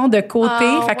façon de côté.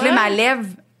 Ah, fait que là, ouais? ma lèvre.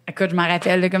 Écoute, je m'en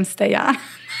rappelle là, comme si c'était hier.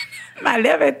 Ma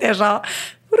lèvre était genre.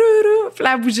 Rourou, puis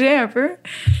elle bougeait un peu.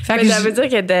 Fait Mais que ça veut dire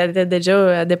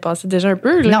qu'elle dépassait déjà un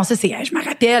peu, là. non, ça, c'est. Je me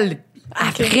rappelle.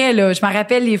 Après, là, je me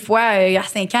rappelle les fois, il y a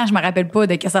 5 ans, je me rappelle pas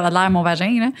de que ça avait l'air mon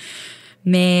vagin, là.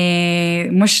 Mais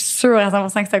moi, je suis sûre à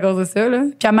 100% que c'est à cause de ça, là.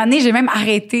 Puis à un moment donné, j'ai même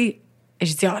arrêté. Et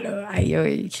j'ai dit, ah là,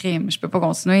 aïe, crime, je peux pas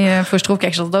continuer, faut que je trouve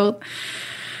quelque chose d'autre.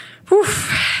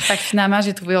 Ouf! Fait que finalement,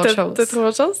 j'ai trouvé autre chose. T'as trouvé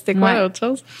autre chose? C'était quoi l'autre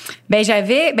chose?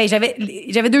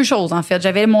 J'avais deux choses, en fait.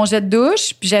 J'avais mon jet de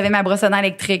douche, puis j'avais ma brosse à dents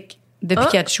électrique de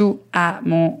Pikachu à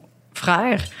mon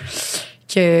frère.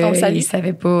 On le salue. Il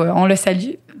savait pas. On le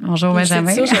salue. Bonjour,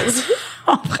 Benjamin. C'est ça, aujourd'hui.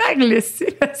 Mon frère le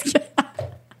sait parce que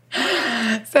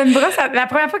c'est une brosse. La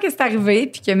première fois que c'est arrivé,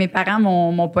 puis que mes parents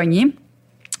m'ont pogné,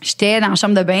 j'étais dans la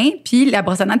chambre de bain, puis la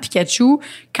brosse à dents de Pikachu,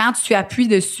 quand tu appuies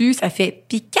dessus, ça fait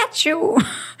Pikachu.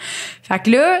 Fait que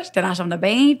là, j'étais dans la chambre de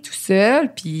bain, tout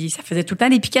seul, puis ça faisait tout le temps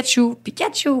des Pikachu,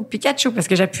 Pikachu, Pikachu, parce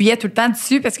que j'appuyais tout le temps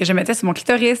dessus, parce que je mettais sur mon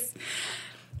clitoris.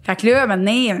 Fait que là,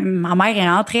 maintenant, ma mère est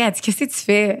rentrée, elle a dit, qu'est-ce que tu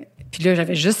fais? Puis là,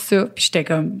 j'avais juste ça, puis j'étais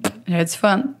comme, j'avais du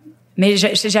fun. Mais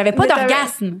j'avais pas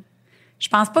d'orgasme. Je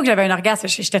pense pas que j'avais un orgasme.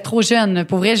 J'étais trop jeune.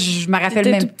 Pour vrai, je me rappelle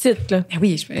même. T'étais toute petite, là. Ben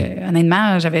oui,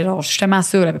 honnêtement, j'avais genre justement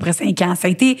ça, là, à peu près 5 ans.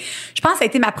 Je pense que ça a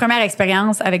été ma première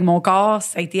expérience avec mon corps.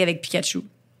 Ça a été avec Pikachu.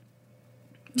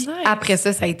 Puis après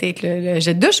ça a été avec le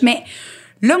jet de douche. Mais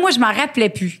là, moi, je m'en rappelais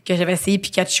plus que j'avais essayé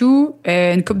Pikachu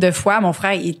une couple de fois. Mon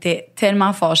frère, il était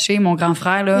tellement fâché, mon grand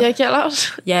frère, là. Il y a quel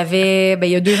âge? Il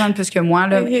y a 2 ans de plus que moi,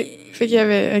 là. Okay. Fait qu'il y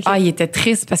avait... Okay. Ah, il était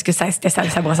triste parce que c'était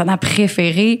sa brosse à dents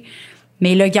préférée.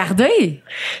 Mais il l'a gardé.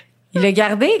 Il l'a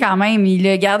gardé quand même. Il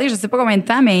l'a gardé, je sais pas combien de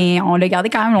temps, mais on l'a gardé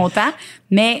quand même longtemps.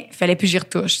 Mais il fallait plus que j'y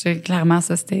retouche. Clairement,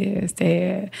 ça,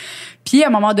 c'était... Puis, à un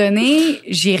moment donné,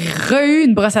 j'ai eu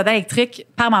une brosse à dents électrique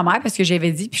par ma mère parce que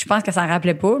j'avais dit. Puis, je pense qu'elle s'en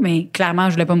rappelait pas. Mais clairement,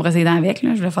 je voulais pas me brosser les dents avec.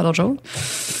 Là, je voulais faire d'autres choses.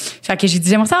 Fait que j'ai dit,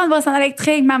 j'aimerais ça une brosse à dents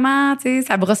électrique, maman. Tu sais,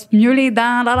 ça brosse mieux les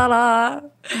dents. Là,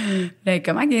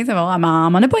 comment que c'est bon? Elle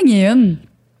m'en a pogné une.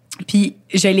 Puis,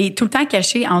 je l'ai tout le temps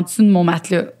cachée en dessous de mon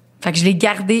matelas. Fait que je l'ai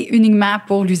gardé uniquement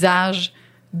pour l'usage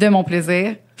de mon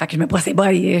plaisir. Fait que je me brossais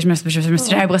pas, je me suis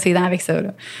jamais brossé les dents avec ça,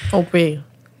 là. Au pire.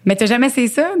 Mais t'as jamais essayé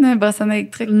ça, une brosse à dents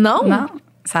électrique? Non. Non?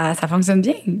 Ça fonctionne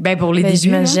bien. Ben, pour les débuts.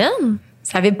 J'imagine.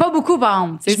 Ça avait pas beaucoup, par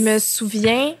exemple. Je me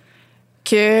souviens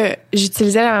que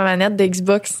j'utilisais la manette de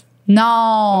Xbox.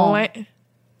 Non! Ouais.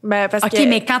 Ben, parce OK,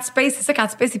 mais quand tu pèses, c'est ça, quand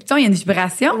tu pèses, c'est petit, il y a une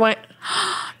vibration. Ouais.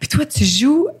 Puis toi, tu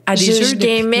joues à des jeux je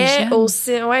gamais aux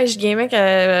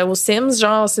Sims,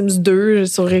 genre aux Sims 2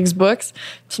 sur Xbox.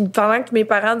 Puis pendant que mes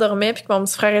parents dormaient puis que mon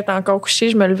petit frère était encore couché,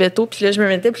 je me levais tôt puis là je me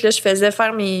mettais puis là je faisais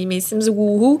faire mes Sims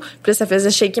wouhou, puis là ça faisait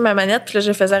shaker ma manette puis là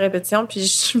je faisais la répétition puis je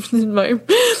suis venue de même.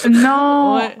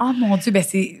 Non! Ouais. Oh mon Dieu, ben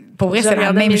pour vrai, c'est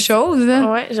la même chose.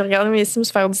 Ouais, j'ai regardé mes Sims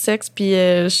faire du sexe puis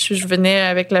je venais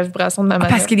avec la vibration de ma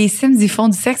manette. Parce que les Sims, ils font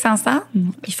du sexe ensemble?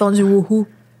 Ils font du wouhou.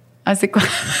 Ah, c'est quoi?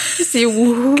 C'est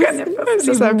wouhou.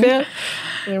 Ça s'appelle.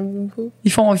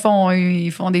 Ils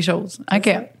font des choses.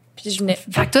 OK. Puis je venais.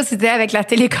 Fait que toi, c'était avec la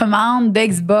télécommande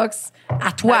d'Xbox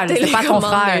à toi, là, c'est pas ton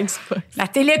frère. La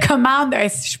télécommande,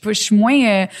 je suis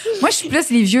moins... moi, je suis plus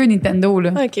les vieux Nintendo,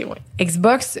 là. OK, ouais.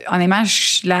 Xbox, honnêtement,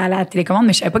 la télécommande,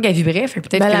 mais je savais pas qu'elle vibrait. Fait que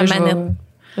peut-être que la là,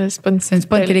 manette. C'est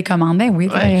pas une télécommande, ben oui,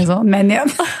 t'as raison. Une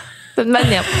manette. C'est une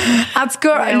manette. En tout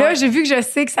cas, là, j'ai vu que je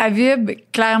sais que ça vibre.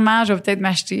 Clairement, je vais peut-être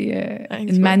m'acheter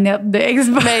une manette de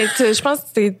Xbox. Ben, je pense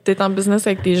que t'es en business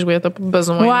avec tes jouets. T'as pas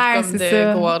besoin c'est de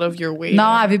ça. go out of your way.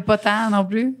 Non, elle vibre pas tant non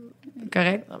plus.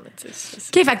 Correct. Non, mais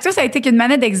c'est OK, fait que toi, ça a été qu'une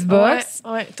manette Xbox.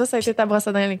 Ouais. Toi, ça a été ta brosse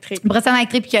à dents électrique. Brosse à dents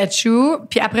électrique Pikachu.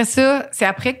 Puis après ça, c'est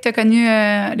après que t'as connu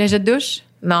le jet de douche?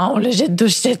 Non, le jet de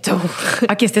douche, c'était tôt.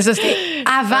 OK, c'était ça. C'était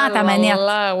avant ta manette.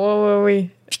 Oui.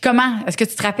 Puis comment? Est-ce que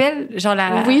tu te rappelles? Genre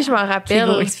Oui, je m'en rappelle.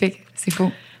 Explique. C'est fou.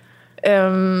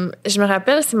 Je me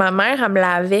rappelle, c'est ma mère, elle me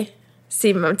lavait.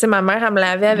 Ma mère, elle me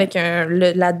lavait avec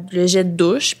le jet de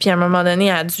douche. Puis à un moment donné,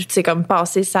 elle a dû, comme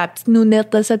passer sa petite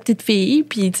nounette de sa petite fille.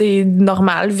 Puis,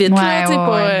 normal, vite, là.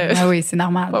 Ah oui, c'est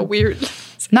normal. Pas weird.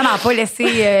 Non, pas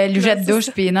laisser le jet de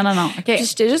douche. Puis non. OK. Puis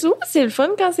j'étais juste, c'est le fun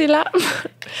quand c'est là.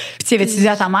 Puis tu avais-tu dit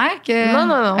à ta mère que...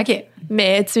 Non. OK.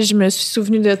 Mais, je me suis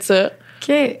souvenue de ça.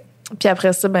 OK. Puis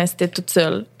après ça, c'était toute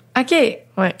seule. OK.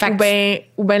 Ouais.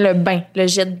 Ou ben le bain, le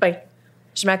jet de bain.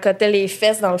 Je m'accotais les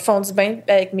fesses dans le fond du bain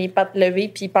avec mes pattes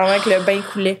levées, puis pendant que le bain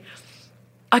coulait.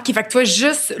 OK, fait que toi,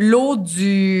 juste l'eau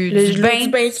du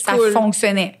bain, ça coule.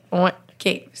 Fonctionnait. Ouais.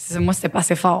 OK. Moi, c'était pas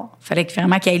assez fort. Fallait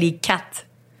vraiment qu'il y ait les 4.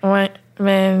 Ouais.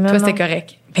 Mais non. Toi, c'était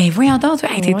correct. Ben voyons donc, toi,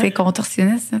 t'étais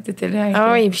contorsionniste, hein, t'étais là. Ah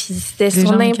oui, puis c'était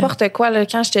sur n'importe quoi. Là.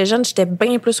 Quand j'étais jeune, j'étais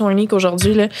bien plus horny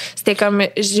qu'aujourd'hui. Là. C'était comme...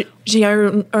 J'ai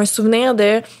un souvenir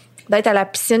d'être à la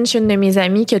piscine chez une de mes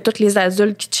amies, que tous les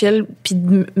adultes qui chillent, puis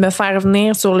de me faire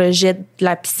venir sur le jet de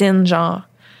la piscine, genre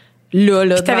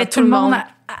là. Puis t'avais tout le monde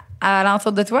à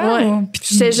l'entour de toi? Ouais. Ou? Puis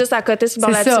j'étais juste à côté sur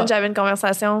la piscine, j'avais une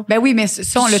conversation. Ben oui, mais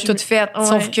ça, on l'a tout fait. Ouais.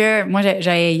 Sauf que moi,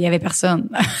 il y avait personne.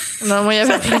 Non, moi, il y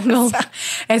avait plein de monde.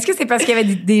 Est-ce que c'est parce qu'il y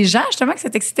avait des gens, justement, que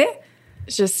ça t'excitait?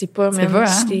 Je sais pas, mais vrai,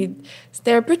 hein?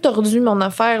 C'était un peu tordu, mon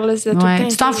affaire. Là. Tout le temps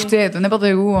Tu t'en foutais. N'importe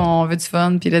où, on veut du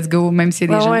fun, puis let's go, même s'il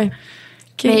y a des gens. Ouais.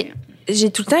 Mais j'ai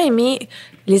tout le temps aimé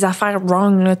les affaires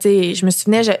wrong. Là, je me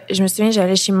souviens,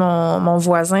 j'allais chez mon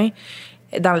voisin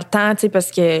dans le temps,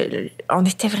 parce que on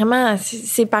était vraiment...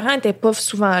 Ses parents étaient pas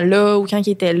souvent là, ou quand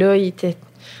ils étaient là, ils étaient...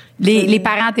 Les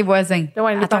parents à tes voisins.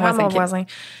 Oui, les parents à mon voisin.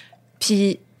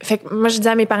 Puis... Fait que moi, je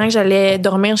disais à mes parents que j'allais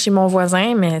dormir chez mon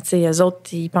voisin, mais eux autres,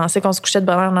 ils pensaient qu'on se couchait de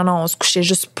bonne heure. Non, on se couchait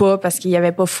juste pas parce qu'il y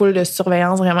avait pas full de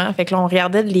surveillance vraiment. Fait que là, on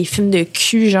regardait les films de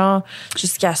cul, genre,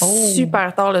 jusqu'à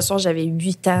super tard le soir. J'avais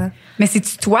 8 ans. Mais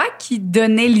c'est-tu toi qui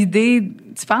donnais l'idée,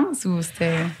 tu penses, ou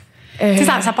c'était... Tu sais,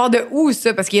 ça part de où,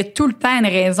 ça? Parce qu'il y a tout le temps une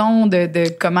raison de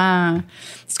comment...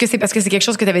 Est-ce que c'est parce que c'est quelque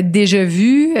chose que tu avais déjà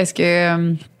vu? Est-ce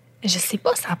que... Je sais pas,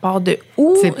 ça part de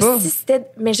où. Si c'était,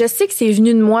 mais je sais que c'est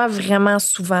venu de moi vraiment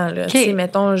souvent. Là. Okay.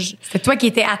 Mettons, c'est toi qui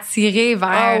étais attirée vers...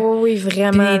 Ah oui,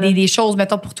 vraiment. Des choses,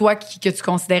 mettons, pour toi que tu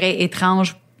considérais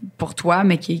étranges pour toi,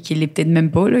 mais qui l'est peut-être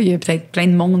même pas. Là. Il y a peut-être plein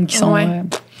de monde qui sont...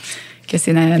 que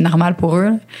c'est normal pour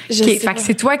eux. Fait que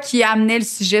c'est toi qui amenais le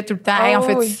sujet tout le temps. Hey, on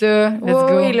fait ça, let's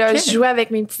go. Oui, là, je jouais avec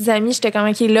mes petits amis. J'étais comme,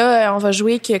 OK, là, on va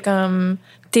jouer que comme...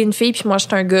 T'es une fille, puis moi, je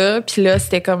suis un gars. Puis là,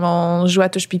 c'était comme on joue à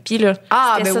touche-pipi, là.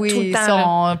 Ah, c'était ben ça oui. Tout le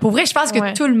temps, pour vrai, je pense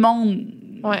que tout le monde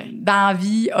dans la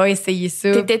vie a essayé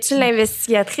ça. T'étais-tu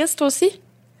l'investigatrice, toi aussi?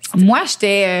 Moi,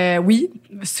 j'étais... oui,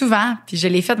 souvent. Puis je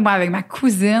l'ai faite, moi, avec ma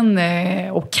cousine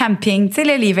au camping. Tu sais,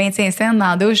 là, les 25 cents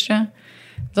dans la douche, là.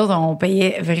 Nous autres, on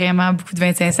payait vraiment beaucoup de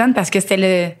 25 cents parce que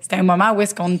c'était un moment où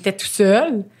est-ce qu'on était tout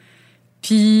seul.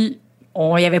 Puis...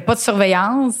 il n'y avait pas de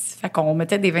surveillance, fait qu'on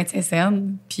mettait des 25 cents,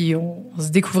 puis on se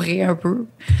découvrait un peu.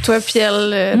 Toi puis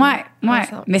elle... Ouais.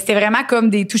 Mais c'était vraiment comme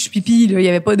des touches pipi, là. Il n'y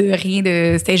avait pas de rien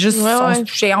de... C'était juste, on se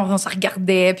touchait, on se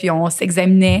regardait, puis on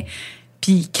s'examinait.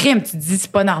 Puis, crime, tu te dis,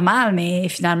 c'est pas normal, mais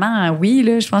finalement, oui,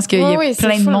 là, je pense qu'il y a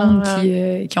plein de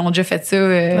monde qui ont déjà fait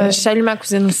ça. Je salue ma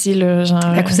cousine aussi, là. Genre...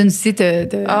 La cousine aussi t'a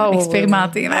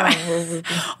expérimenté.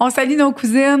 On salue nos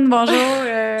cousines. Bonjour.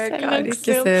 Salut,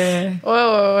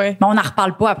 ouais. Mais on n'en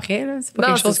reparle pas après, là. C'est pas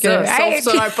quelque chose que... Sauf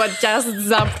sur un podcast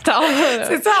 10 ans plus tard.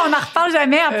 C'est ça, on n'en reparle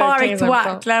jamais à part avec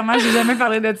toi. Clairement, j'ai jamais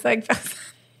parlé de ça avec personne.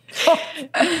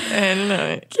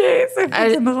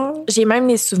 C'est drôle. J'ai même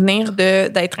des souvenirs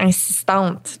d'être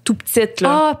insistante, tout petite,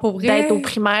 là. Ah, pour vrai? D'être au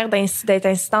primaire, d'être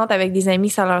insistante avec des amis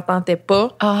que ça leur tentait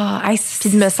pas. Puis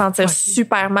de me sentir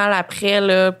super mal après,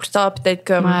 là, plus tard, peut-être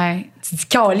comme. Ouais. Tu dis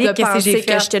calique, qu'est-ce que j'ai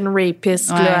fait? Que j'étais une rapiste,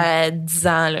 là, à 10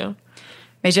 ans, là.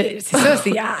 Mais c'est ça,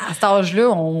 c'est à cet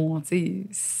âge-là,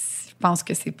 je pense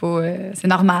que c'est pas. C'est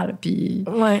normal. Puis.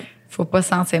 Ouais. Faut pas se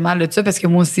sentir mal de ça parce que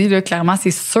moi aussi, là, clairement,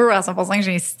 c'est sûr à 100% que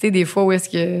j'ai incité des fois où est-ce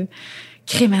que.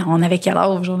 Crime, on avait quel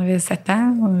âge? On avait 7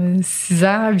 ans, 6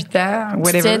 ans, 8 ans,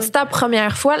 whatever. C'était-tu ta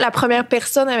première fois? La première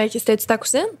personne avec qui c'était-tu ta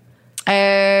cousine?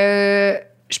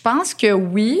 Je pense que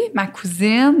oui, ma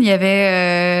cousine. Il y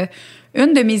avait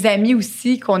une de mes amies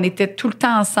aussi qu'on était tout le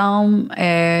temps ensemble.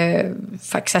 Fait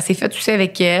que ça s'est fait aussi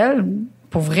avec elle.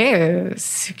 Pour vrai,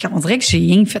 on dirait que j'ai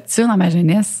rien fait ça dans ma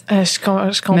jeunesse. Je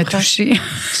comprends. Me toucher.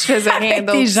 Je faisais rien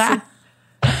d'autre. Des gens.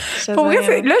 Pour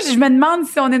vrai, là, je me demande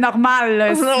si on est normal.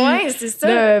 Là, oui, c'est ça.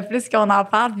 Là, plus qu'on en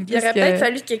parle. Plus il aurait peut-être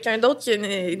fallu quelqu'un d'autre qui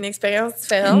ait une expérience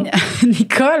différente.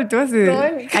 Nicole, toi, c'est...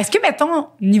 Ouais. Est-ce que, mettons,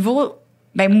 niveau...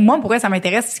 Ben moi, pour vrai, ça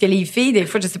m'intéresse parce que les filles, des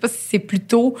fois, je sais pas si c'est plus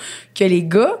tôt que les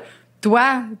gars.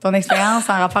 Toi, ton expérience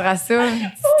en rapport à ça,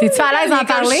 t'es-tu à l'aise d'en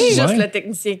parler? Je suis juste le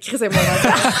technicien. Chris et moi.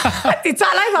 T'es-tu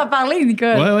à l'aise d'en parler,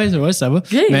 Nicole? Ouais, ça va.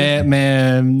 Okay.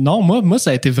 Mais non, moi,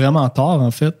 ça a été vraiment tard, en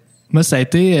fait. Moi, ça a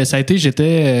été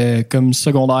j'étais comme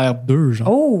secondaire 2, genre.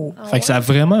 Oh! Fait que ça a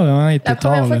vraiment été tard. La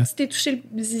première fois là. que tu t'es touché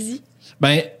le zizi?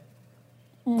 Ben,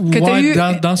 que t'as eu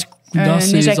dans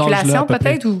ces éjaculation,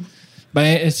 peut-être, ou?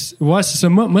 Ben, ouais, c'est ça.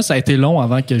 Moi, ça a été long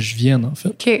avant que je vienne, en fait.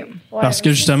 OK. Parce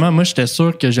que justement, moi, j'étais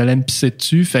sûr que j'allais me pisser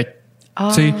dessus. Fait que,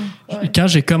 tu sais, quand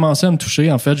j'ai commencé à me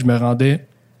toucher, en fait, je me rendais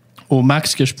au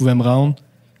max que je pouvais me rendre.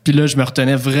 Puis là, je me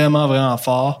retenais vraiment, vraiment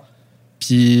fort.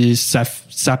 Puis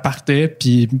ça partait.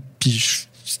 Puis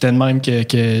c'était de même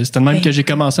que j'ai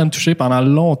commencé à me toucher pendant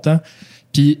longtemps.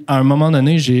 Puis à un moment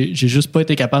donné, j'ai juste pas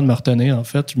été capable de me retenir, en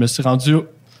fait. Je me suis rendu...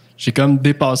 J'ai comme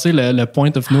dépassé le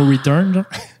point of no return, là.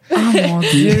 Oh mon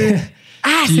Dieu!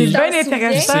 C'est bien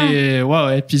intéressant.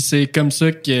 Puis c'est comme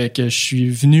ça que je suis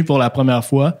venu pour la première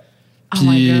fois.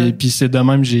 Puis c'est de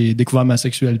même que j'ai découvert ma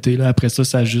sexualité. Là. Après ça,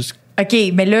 ça a juste... OK,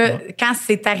 mais là, quand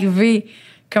c'est arrivé,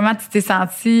 comment tu t'es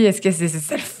senti? Est-ce que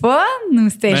c'était le fun ou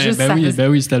c'était juste ça?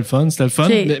 Oui, c'était le fun.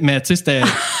 Okay. Mais tu sais, c'était...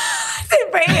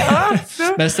 c'est bien hot,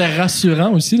 ça! C'était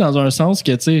rassurant aussi dans un sens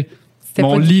que, tu sais,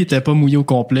 Mon lit était pas mouillé au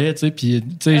complet, tu sais, puis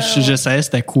tu sais, je savais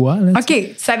c'était quoi. Là, OK,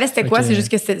 tu savais c'était quoi, c'est juste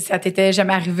que ça t'était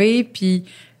jamais arrivé, puis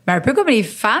ben, un peu comme les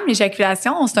femmes,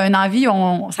 l'éjaculation, c'est une envie,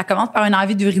 ça commence par une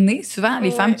envie d'uriner, souvent,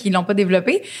 les femmes qui l'ont pas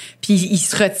développée, puis ils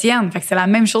se retiennent. Fait que c'est la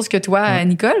même chose que toi,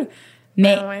 Nicole.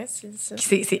 Mais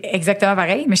c'est exactement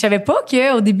pareil. Mais je savais pas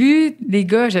qu'au début, les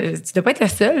gars, tu dois pas être le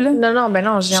seul. Là.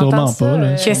 Non, j'ai entendu ça.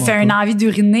 Que c'est une envie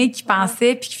d'uriner qui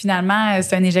pensait, puis que finalement,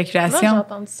 c'est une éjaculation. Non,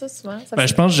 j'ai entendu ça souvent.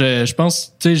 Je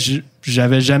pense, tu sais,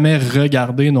 j'avais jamais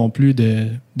regardé non plus de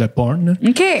porn. Là.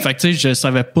 OK. Fait que, tu sais, je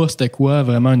savais pas c'était quoi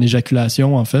vraiment une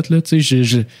éjaculation, en fait. Là. Tu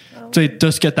sais,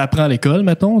 t'as ce que t'apprends à l'école,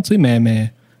 mettons, tu sais,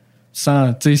 mais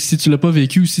sans, tu sais, si tu l'as pas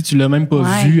vécu ou si tu l'as même pas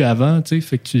vu avant, tu sais,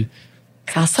 fait que c'est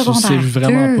en secondaire. Je sais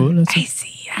vraiment pas. Là,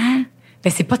 ben,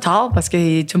 c'est pas tard parce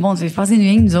que tout le monde fait passer une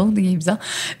nuit, nous autres, c'est bizarre.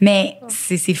 Mais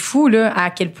c'est fou, là, à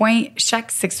quel point chaque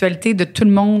sexualité de tout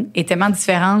le monde est tellement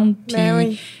différente.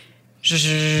 Puis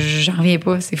j'en reviens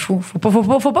pas, c'est fou. Faut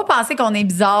pas penser qu'on est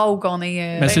bizarre ou qu'on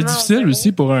est. Mais c'est difficile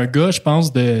aussi pour un gars, je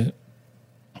pense, de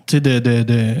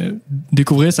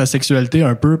découvrir sa sexualité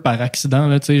un peu par accident,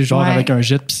 là, genre avec un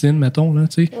jet de piscine, mettons. Là,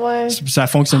 ça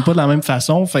fonctionne pas de la même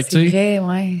façon. Fait, c'est vrai,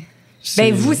 ouais.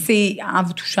 Ben, vous, c'est en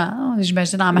vous touchant,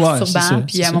 j'imagine, en masturbant.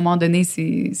 Puis à un moment donné,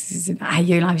 il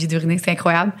y a eu l'envie d'uriner, c'est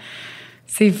incroyable.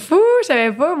 C'est fou, je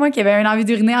savais pas, moi, qu'il y avait une envie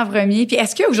d'uriner en premier. Puis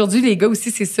est-ce qu'aujourd'hui, les gars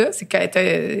aussi, c'est ça? C'est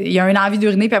qu'il y a une envie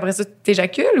d'uriner, puis après ça, tu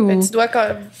t'éjacules? Ou? Mais tu dois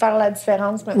faire la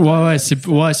différence maintenant. Ouais,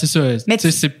 c'est ça. Mais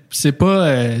c'est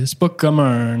pas comme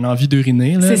une envie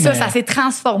d'uriner. Là, ça s'est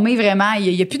transformé vraiment.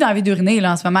 Il n'y a plus d'envie d'uriner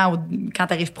là, en ce moment quand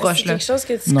tu arrives proche. C'est quelque chose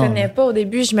que tu connais pas au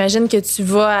début. J'imagine que tu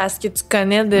vas à ce que tu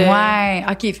connais de... Ouais,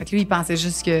 OK. Fait que lui, il pensait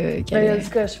juste que...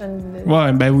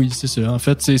 Ouais, ben oui, c'est ça. En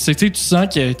fait, c'est que tu sens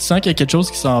qu'il y a quelque chose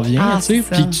qui s'en vient, tu sais,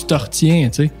 puis que tu te retiens,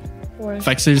 tu sais. Ouais.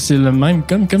 Fait que c'est le même,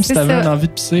 comme si t'avais une envie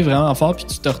de pisser vraiment fort puis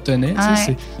tu te retenais.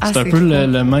 Ouais. C'est un peu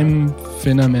le même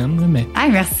phénomène. Là, mais... Ah,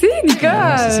 merci, Nicole!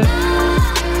 Ouais,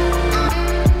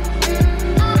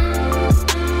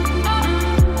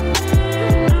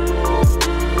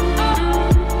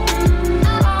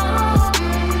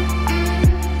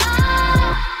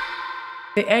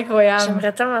 c'est incroyable.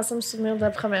 J'aimerais tellement ça me souvenir de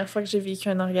la première fois que j'ai vécu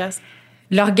un orgasme.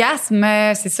 L'orgasme,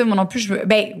 c'est ça, moi non plus. Je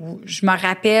me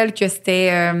rappelle que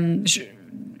c'était...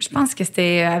 je pense que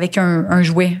c'était avec un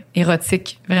jouet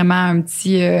érotique. Vraiment un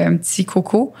petit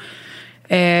coco.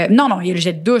 Non, il y a le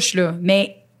jet de douche, là.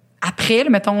 Mais après, là,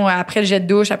 mettons, après le jet de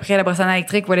douche, après la brosse à dents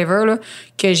électrique, whatever, là,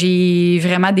 que j'ai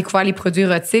vraiment découvert les produits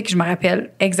érotiques, je me rappelle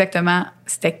exactement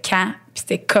c'était quand, puis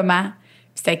c'était comment, puis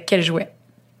c'était avec quel jouet.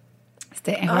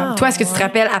 C'était incroyable. Toi, est-ce que tu te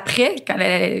rappelles après,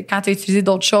 quand tu as utilisé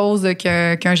d'autres choses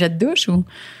qu'un jet de douche? Ou?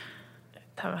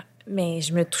 Mais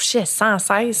je me touchais sans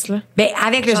cesse. Là. Ben,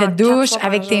 avec le jet de douche,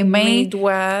 avec tes mains. Puis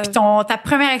ta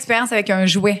première expérience avec un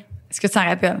jouet, est-ce que tu t'en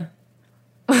rappelles?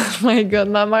 Oh my God,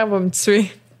 ma mère va me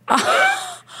tuer. Ma mère,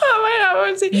 elle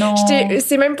va me tuer. Non.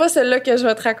 C'est même pas celle-là que je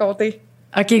vais te raconter.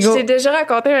 OK, go. Je t'ai déjà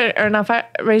raconté une affaire.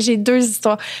 Ben, j'ai 2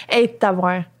 histoires. Hey,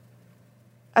 t'avoir.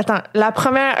 Attends, la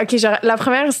première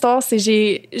histoire, c'est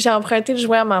j'ai emprunté le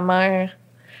jouet à ma mère.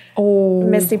 Oh.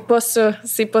 Mais c'est pas ça.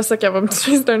 C'est pas ça qu'elle va me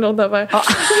tuer, c'est un autre affaire. Oh.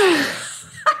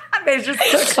 Mais juste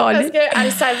ça, parce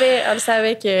qu'elle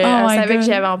savait que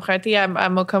j'avais emprunté, elle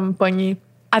m'a comme pogné.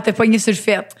 Elle t'a pogné sur le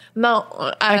fait? Non.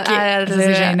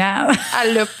 C'est gênant.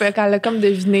 Elle l'a comme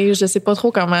deviné, je sais pas trop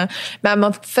comment. Mais elle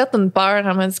m'a fait une peur.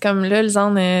 Elle m'a dit comme là,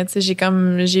 Lisanne, tu sais,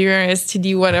 j'ai eu un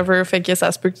STD, whatever, fait que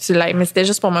ça se peut que tu l'aies. Mais c'était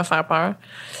juste pour me faire peur.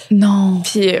 Non.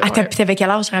 Puis, t'avais quel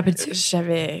âge, te rappelles-tu?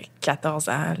 J'avais 14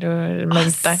 ans, là, le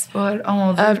même temps. Oh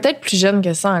mon Dieu. Peut-être plus jeune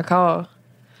que ça encore.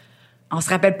 On se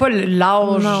rappelle pas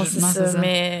l'âge. Non, c'est ça.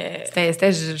 Mais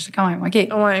c'était quand même, OK.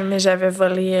 Ouais, mais j'avais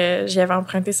volé, j'avais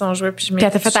emprunté son jouet. Puis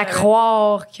elle t'a fait à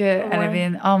croire qu'elle avait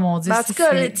une... Oh mon Dieu. En tout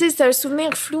cas, tu sais, c'est un souvenir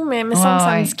flou, mais me semble que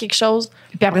ça me dit quelque chose.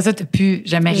 Puis après ça, t'as plus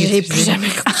jamais J'ai plus jamais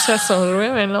touché à son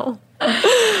jouet, mais non.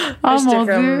 Oh mon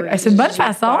Dieu. C'est une bonne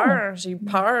façon. J'ai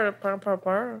peur.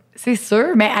 C'est sûr.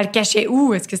 Mais elle le cachait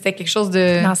où? Est-ce que c'était quelque chose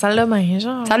de... Dans la salle de bain,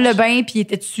 genre. Salle de bain, puis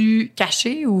étais-tu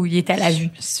caché ou il était à la vue?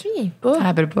 Je me souviens pas. Je me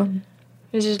rappelle pas.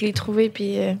 Je l'ai trouvé,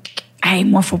 puis... Hey,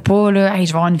 moi, faut pas, là. Hey,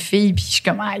 je vais avoir une fille, puis je suis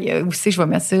comme, où c'est que je vais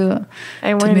mettre ça?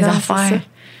 Hey, toutes mes affaires.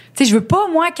 Tu sais, je veux pas,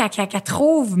 moi, qu'elle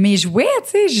trouve mes jouets,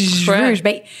 tu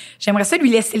sais. J'aimerais ça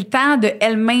lui laisser le temps de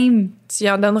elle-même. Tu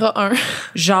y en donneras un.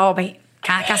 Genre,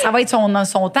 quand ça va être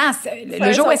son temps,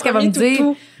 le jour où est-ce qu'elle va me dire...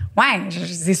 Ouais,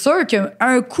 c'est sûr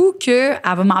qu'un coup qu'elle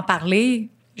va m'en parler...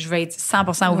 Je vais être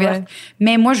 100% ouverte. Ouais.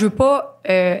 Mais moi, je veux pas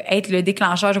être le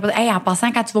déclencheur. Je veux pas dire, hey, en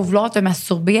passant, quand tu vas vouloir te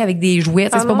masturber avec des jouets,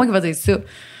 c'est pas moi qui va dire ça.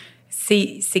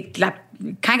 c'est que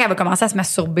quand elle va commencer à se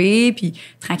masturber, puis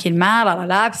tranquillement,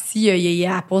 puis si elle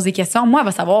pose des questions, moi, elle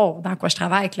va savoir dans quoi je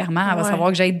travaille, clairement. Elle va savoir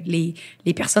que j'aide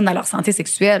les personnes dans leur santé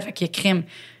sexuelle. Fait qu'il y a crime.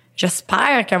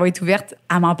 J'espère qu'elle va être ouverte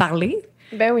à m'en parler.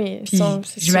 Ben oui. Puis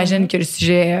j'imagine que le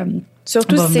sujet...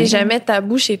 surtout si c'est jamais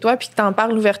tabou chez toi puis que t'en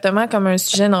parles ouvertement comme un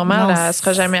sujet normal,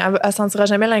 elle sentira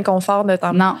jamais l'inconfort de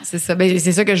t'en parler. Non, c'est ça. Ben,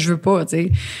 c'est ça que je veux pas, tu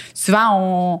sais.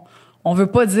 Souvent, on veut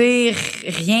pas dire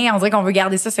rien, on dirait qu'on veut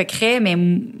garder ça secret, mais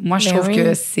moi, je trouve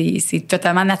que c'est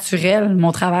totalement naturel,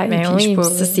 mon travail. Ben oui,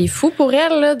 ça, c'est fou pour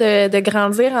elle là, de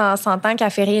grandir en sentant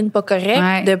qu'elle fait rien de pas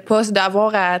correct, de pas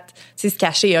d'avoir à se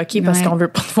cacher, OK, parce qu'on veut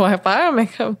pas te voir faire, mais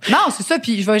comme... Non, c'est ça,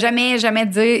 puis je vais jamais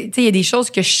dire... Tu sais, il y a des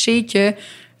choses que je sais que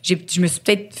je me suis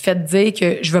peut-être fait dire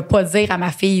que je veux pas dire à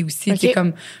ma fille aussi, okay.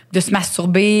 Comme de se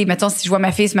masturber. Mettons, si je vois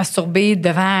ma fille se masturber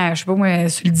devant, je sais pas moi,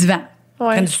 sur le divan,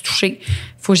 en train de se toucher.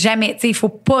 Faut jamais, tu sais, il faut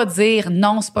pas dire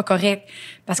non, c'est pas correct.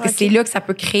 Parce que c'est là que ça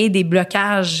peut créer des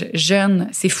blocages jeunes.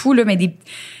 C'est fou, là, mais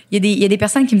il y a des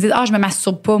personnes qui me disent, je me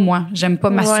masturbe pas, moi. J'aime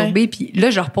pas me masturber. Puis là,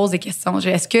 je leur pose des questions.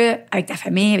 Est-ce que, avec ta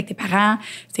famille, avec tes parents,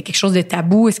 c'est quelque chose de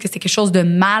tabou? Est-ce que c'est quelque chose de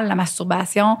mal, la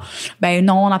masturbation? Ben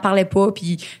non, on n'en parlait pas.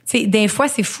 Puis, tu sais, des fois,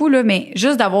 c'est fou, là, mais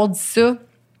juste d'avoir dit ça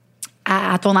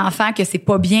à ton enfant que c'est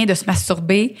pas bien de se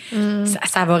masturber,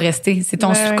 ça va rester. C'est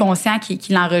ton subconscient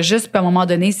qui l'enregistre. Puis à un moment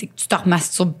donné, c'est que tu te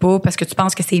remasturbes pas parce que tu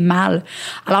penses que c'est mal.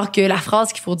 Alors que la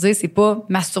phrase qu'il faut dire, c'est pas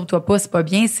masturbe-toi pas, c'est pas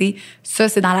bien, c'est ça,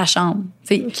 c'est dans la chambre.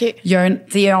 Il y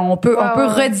a on peut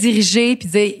rediriger puis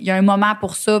dire il y a un moment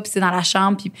pour ça, puis c'est dans la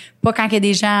chambre, puis pas quand il y a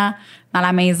des gens dans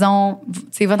la maison.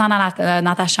 Va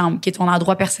dans ta chambre, qui est ton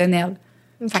endroit personnel.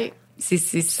 Okay.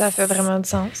 Ça fait vraiment du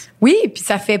sens. Oui, puis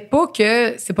ça fait pas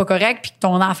que c'est pas correct puis que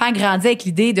ton enfant grandit avec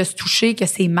l'idée de se toucher, que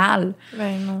c'est mal.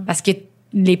 Ben non. Parce que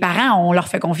les parents, on leur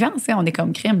fait confiance, on est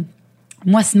comme crime.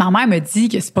 Moi, si ma mère me dit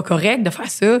que c'est pas correct de faire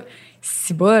ça,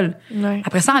 c'est bol. Ouais.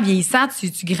 Après ça, en vieillissant,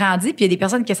 tu grandis, puis il y a des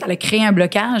personnes que ça a créé un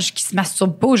blocage, qui se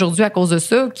masturbent pas aujourd'hui à cause de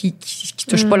ça, qui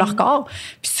touchent pas leur corps.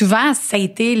 Puis souvent, ça a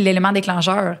été l'élément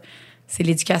déclencheur. C'est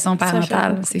l'éducation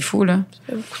parentale. C'est fou, là. Ça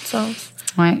fait beaucoup de sens.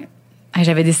 Ouais.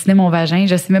 J'avais dessiné mon vagin.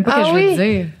 Je sais même pas ce que je veux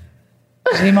dire.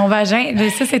 J'ai mon vagin.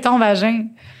 Ça, c'est ton vagin.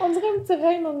 On dirait un petit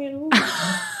reine en est rouge.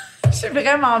 Je suis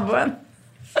vraiment bonne.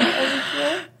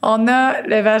 On a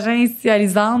le vagin ici à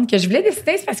Lisande que je voulais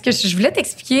dessiner, c'est parce que je voulais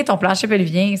t'expliquer ton plancher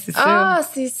pelvien, c'est ça. Ah,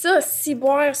 c'est ça,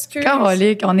 ciboire, excuse.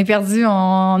 Carolique, on est perdu,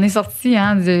 on est sorti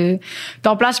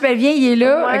ton plancher pelvien, il est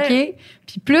là, OK?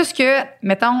 Puis plus que,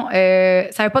 mettons,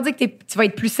 ça veut pas dire que tu vas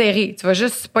être plus serré. Tu vas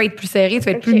juste pas être plus serré, tu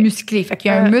vas être plus musclé. Fait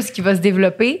qu'il y a un muscle qui va se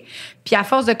développer. Puis à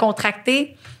force de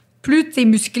contracter, plus tu es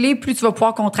musclé, plus tu vas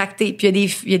pouvoir contracter. Puis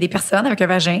il y a des personnes avec un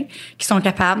vagin qui sont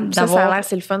capables d'avoir... Ça a l'air,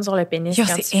 c'est le fun sur le pénis.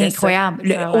 C'est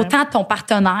incroyable. Autant ton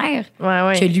partenaire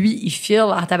que lui, il file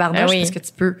en tabarnouche parce que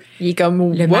tu peux il est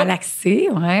comme le malaxer,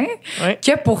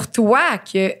 que pour toi,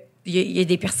 que il y a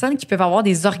des personnes qui peuvent avoir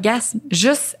des orgasmes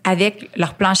juste avec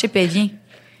leur plancher pelvien.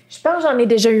 Je pense que j'en ai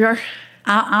déjà eu un.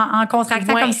 En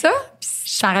contractant comme ça? Puis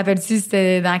je t'en rappelle-tu,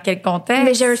 c'était dans quel contexte?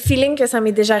 Mais j'ai un feeling que ça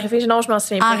m'est déjà arrivé. Non, je m'en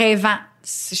souviens pas. En rêvant.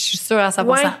 Je suis sûre à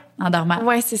 100%. En dormant.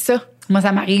 Oui, c'est ça. Moi,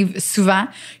 ça m'arrive souvent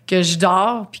que je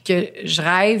dors, puis que je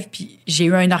rêve, puis j'ai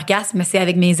eu un orgasme, mais c'est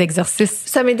avec mes exercices.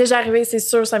 Ça m'est déjà arrivé, c'est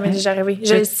sûr, ça m'est déjà arrivé.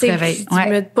 Je sais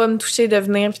que pas me toucher, de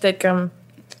venir, puis peut-être comme...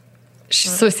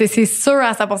 C'est sûr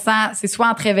à 100%. C'est soit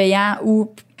en te réveillant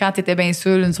ou quand t'étais bien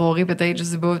seule une soirée, peut-être, je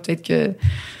sais pas, peut-être que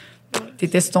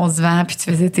t'étais sur ton divan puis tu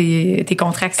faisais tes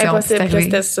contractions. Impossible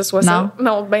que ce soit ça.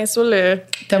 Non, bien sûr,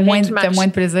 t'as moins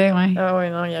de plaisir, oui. Ah oui,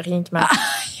 non, il n'y a rien qui marche.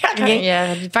 Il n'y a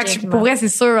rien. Fait que pour vrai, c'est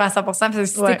sûr à 100%. Parce que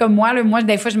si t'es comme moi, moi,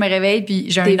 des fois, je me réveille puis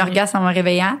j'ai un orgasme en me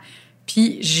réveillant.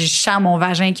 Puis je sens mon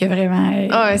vagin qui est vraiment...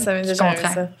 ça m'est déjà arrivé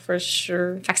ça, for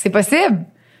sure. Fait que c'est possible.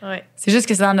 Ouais. C'est juste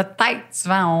que c'est dans notre tête,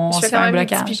 souvent, on se fait un blocage.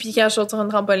 Je fais quand même un petit pipi quand je saute sur une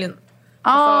trampoline. Il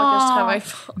va falloir que je travaille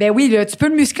fort. Ben oui, là, tu peux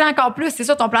le muscler encore plus. C'est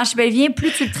ça, ton plancher pelvien,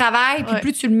 plus tu le travailles, puis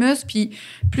plus tu le muscles, puis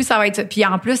plus ça va être... Puis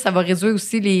en plus, ça va réduire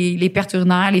aussi les pertes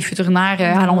urinaires, les fuites urinaires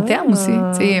à long terme aussi.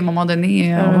 Tu sais, à un moment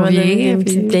donné, on va vieillir. Une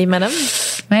petite vieille madame.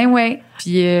 Ben oui.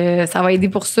 Puis ça va aider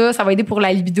pour ça. Ça va aider pour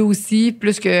la libido aussi,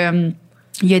 plus que...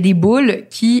 il y a des boules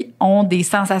qui ont des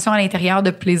sensations à l'intérieur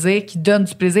de plaisir, qui donnent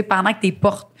du plaisir pendant que tu les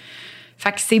portes.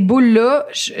 Fait que ces boules-là,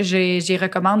 j'y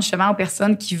recommande justement aux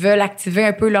personnes qui veulent activer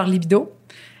un peu leur libido.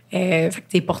 Fait que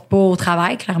tu les portes pas au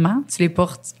travail, clairement. Tu les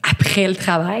portes après le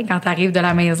travail, quand tu arrives de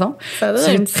la maison. Ça donne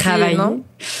un petit travail, non?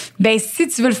 Ben, si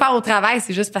tu veux le faire au travail,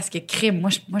 c'est juste parce que crime.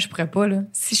 Moi, je pourrais pas, là.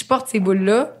 Si je porte ces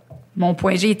boules-là, mon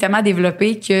point G est tellement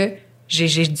développé que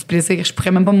j'ai du plaisir. Je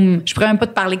pourrais même pas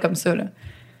te parler comme ça, là.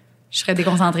 je serais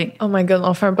déconcentrée. Oh my God,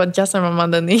 on fait un podcast à un moment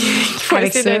donné. Il faut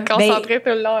Avec essayer ça. d'être concentré tout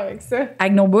le long avec ça.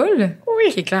 Avec nos boules?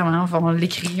 Oui. OK, clairement, on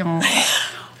l'écrit,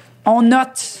 on note.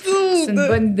 C'est une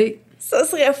bonne idée. Ça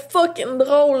serait fucking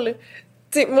drôle.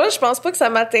 Tu sais, moi, je pense pas que ça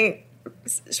m'atteint...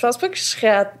 Je pense pas que je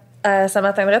serais ça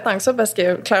m'atteindrait tant que ça parce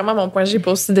que, clairement, mon point G est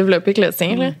pas aussi développé que le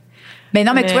tien, là. Mais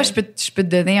non, mais toi, je peux te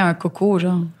donner un coco,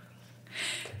 genre.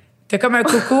 T'as comme un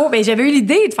coco. Ben, j'avais eu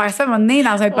l'idée de faire ça à un moment donné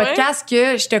dans un podcast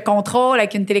que je te contrôle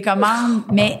avec une télécommande,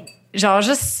 mais genre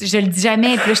juste, je le dis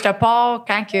jamais, puis là, je te pars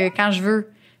quand je veux.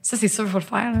 Ça, c'est sûr qu'il faut le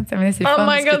faire. Là. C'est Oh fun,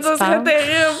 my God, ça serait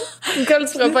terrible. Nicole,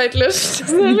 tu pourras pas être là. Je suis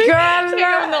désolée. Nicole,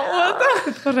 Non, attends.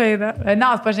 c'est trop gênant. Non,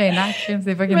 c'est pas gênant.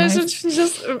 C'est pas Mais gênant. je suis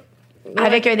juste...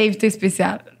 Avec un invité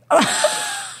spécial.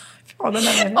 On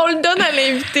le donne à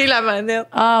l'invité, la manette.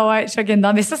 Ah ouais, choqué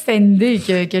dedans. Mais ça, c'était une idée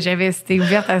que j'avais. C'était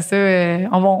ouverte à ça.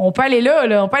 On peut aller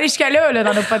là. On peut aller jusqu'à là,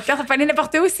 dans nos podcasts. On peut aller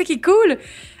n'importe où. C'est ça qui est cool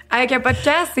avec un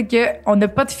podcast, c'est qu'on n'a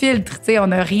pas de filtre. Tu sais, on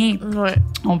n'a rien. Ouais.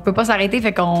 On peut pas s'arrêter.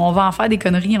 Fait qu'on va en faire des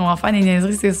conneries. On va en faire des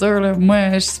niaiseries, c'est sûr. Là.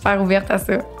 Moi, je suis super ouverte à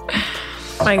ça.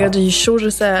 Oh my God, j'ai eu chaud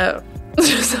juste à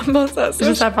penser à ça.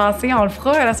 Juste à penser, on le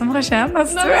fera la semaine prochaine. Non,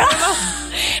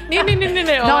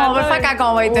 non, on va le faire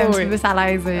quand on va être un petit peu plus à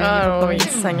l'aise. Ah oui,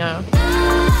 Seigneur.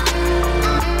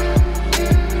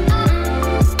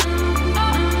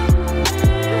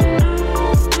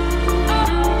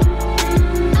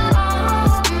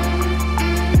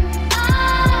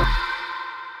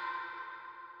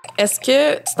 Est-ce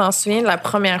que tu t'en souviens de la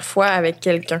première fois avec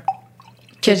quelqu'un?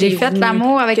 Que j'ai fait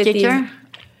l'amour avec quelqu'un?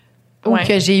 Ou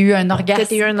que j'ai eu un orgasme? Que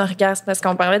tu as eu un orgasme. Parce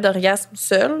qu'on parlait d'orgasme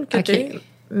seul. OK.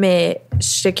 Mais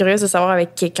j'étais curieuse de savoir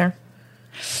avec quelqu'un.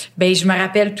 Ben, je me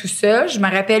rappelle tout ça. Je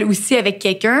me rappelle aussi avec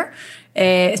quelqu'un.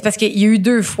 C'est parce qu'il y a eu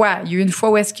 2 fois. Il y a eu une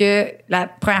fois où est-ce que la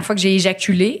première fois que j'ai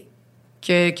éjaculé,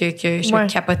 que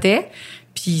je capotais.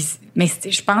 Puis, mais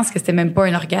je pense que c'était même pas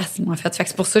un orgasme, en fait. Fait que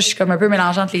c'est pour ça que je suis comme un peu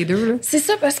mélangeante les deux. Là. C'est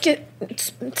ça, parce que,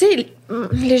 tu sais,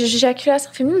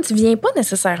 l'éjaculation féminine, tu viens pas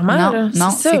nécessairement. Non, là. non.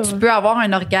 C'est que tu peux avoir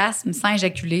un orgasme sans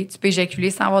éjaculer. Tu peux éjaculer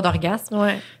sans avoir d'orgasme.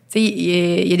 Ouais. Tu sais,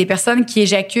 il y a des personnes qui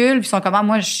éjaculent puis sont comme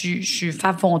moi, je suis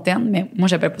femme fontaine, mais moi,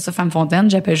 j'appelle pas ça femme fontaine,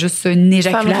 j'appelle juste ça une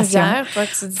éjaculation. Femme rivière, toi,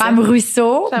 tu dis femme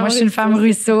ruisseau. Femme moi, je suis une femme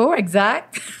ruisseau,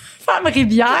 exact. Femme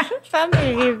rivière. Femme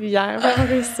rivière, femme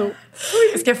ruisseau. Oui,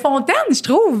 parce que fontaine, je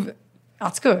trouve. En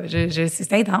tout cas,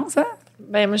 c'est intense, hein?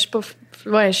 Ben, moi, je suis pas.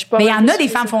 Ouais, je suis pas. Mais il y en a des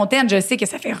femmes fontaines, je sais que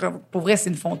ça fait. Pour vrai,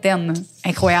 c'est une fontaine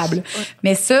incroyable. Ouais.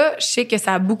 Mais ça, je sais que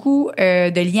ça a beaucoup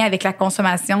de liens avec la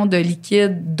consommation de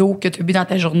liquide, d'eau que tu as bu dans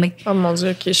ta journée. Oh mon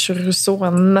Dieu, OK, je suis ruisseau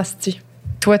en nasty.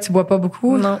 Toi, tu bois pas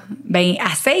beaucoup? Non. Ben,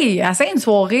 essaye une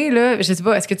soirée, là. Je sais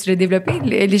pas, est-ce que tu l'as développé,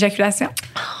 l'éjaculation?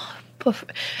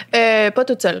 Pas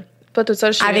toute seule. Pas toute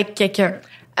seule. Avec quelqu'un.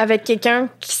 Avec quelqu'un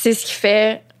qui sait ce qu'il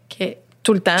fait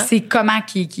tout le temps. C'est comment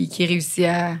qui réussit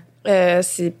à...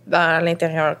 c'est à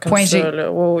l'intérieur, comme point ça. G. Là.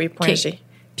 Oui, point G.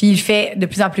 Puis il fait de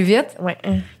plus en plus vite? Oui.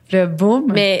 Le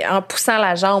boum. Mais en poussant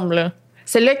la jambe, là.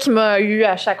 C'est là qu'il m'a eu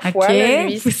à chaque fois. Là,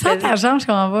 lui, poussant ta jambe, je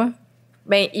comprends pas.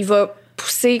 Ben, il va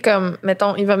pousser comme,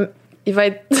 mettons, il va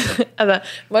être... Attends,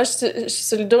 moi, je suis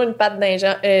sur le dos, une patte dans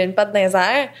les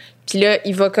airs, puis là,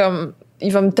 il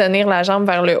va me tenir la jambe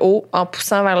vers le haut en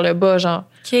poussant vers le bas, genre.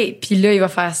 OK, puis là, il va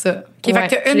faire ça. OK, ouais. Fait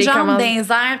que t'as une jambe dans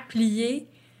les airs pliée.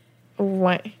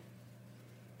 Ouais.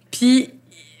 Puis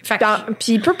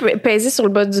il peut peser sur le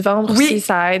bas du ventre aussi,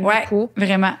 ça aide beaucoup.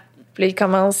 Vraiment. Puis là, il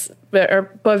commence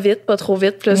pas vite, pas trop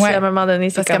vite. Puis là, à un moment donné,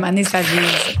 c'est parce qu'à un moment donné, ça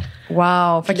vise.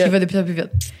 Wow! Fait qu'il va de plus en plus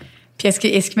vite. Puis est-ce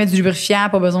qu'il met du lubrifiant?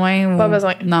 Pas besoin? Ou... Pas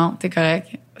besoin. Non, t'es correct.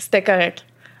 C'était correct.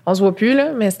 On se voit plus,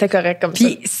 là, mais c'était correct comme ça.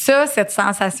 Puis ça, cette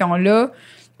sensation-là,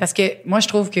 parce que moi, je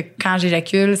trouve que quand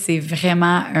j'éjacule, c'est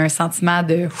vraiment un sentiment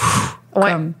de...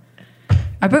 comme,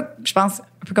 un peu, je pense,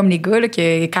 un peu comme les gars, là,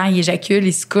 que quand ils éjaculent,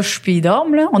 ils se couchent puis ils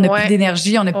dorment. Là. On n'a plus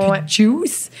d'énergie, on n'a plus de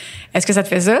juice. Est-ce que ça te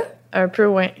fait ça? Un peu,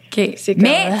 oui. OK.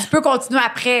 Mais tu peux continuer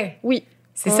après. Oui.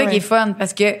 C'est ça qui est fun,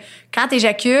 parce que quand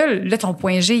t'éjacules, là, ton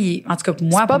point G, il est, en tout cas pour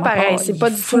moi, c'est pas pareil, c'est pas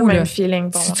du tout le même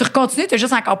feeling pour moi. Si tu continues, t'as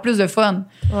juste encore plus de fun.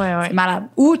 Ouais. C'est malade.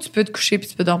 Ou tu peux te coucher puis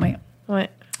tu peux dormir. Ouais.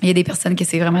 Il y a des personnes que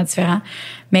c'est vraiment différent.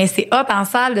 Mais c'est hot en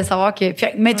salle de savoir que...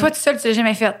 Mais toi, tout seul, tu l'as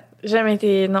jamais fait? Jamais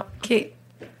été... Non. OK.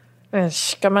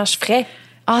 Comment je ferais?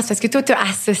 Ah, c'est parce que toi, tu as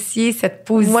associé cette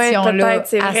position-là. Oui, peut-être,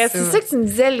 c'est vrai. C'est ça que tu me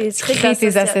disais, les trucs crée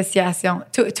tes associations.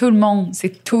 Tout le monde,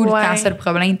 c'est tout le temps ça le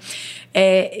problème.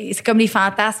 C'est comme les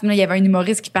fantasmes. Là, il y avait un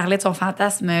humoriste qui parlait de son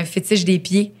fantasme fétiche des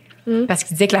pieds. Parce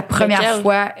qu'il disait que la première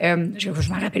fois, je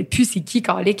me rappelle plus c'est qui,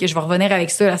 Calique, je vais revenir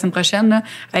avec ça la semaine prochaine, là,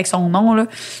 avec son nom, là.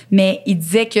 Mais il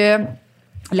disait que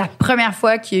la première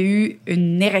fois qu'il y a eu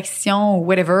une érection ou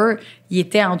whatever, il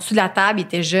était en dessous de la table, il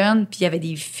était jeune, puis il y avait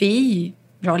des filles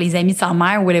genre les amis de sa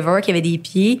mère ou whatever, qui avaient des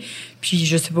pieds. Puis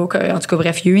je sais pas, en tout cas,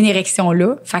 bref, il y a eu une érection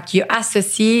là. Fait qu'il a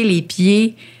associé les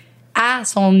pieds à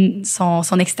son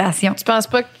excitation. Tu penses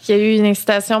pas qu'il y a eu une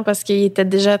excitation parce qu'il était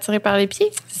déjà attiré par les pieds?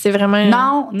 C'est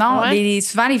vraiment... Non. Ouais.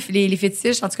 Souvent, les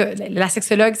fétiches, en tout cas, la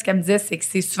sexologue, ce qu'elle me disait, c'est que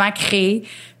c'est souvent créé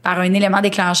par un élément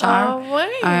déclencheur. Ah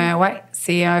ouais? Ouais,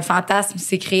 c'est un fantasme,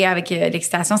 c'est créé avec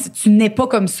l'excitation. Tu n'es pas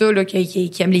comme ça, là,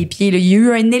 qui aime les pieds. Là. Il y a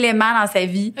eu un élément dans sa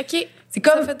vie. OK. C'est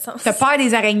comme, Ça fait du sens. t'as peur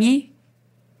des araignées.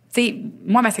 Tu sais,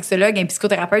 moi, ma sexologue, un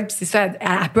psychothérapeute, puis c'est ça,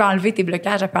 elle peut enlever tes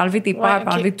blocages, elle peut enlever tes peurs, Ouais, elle peut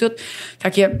ok. enlever tout. Fait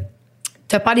que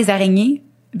t'as peur des araignées,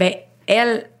 ben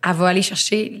elle va aller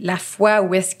chercher la fois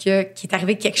où est-ce qu'il est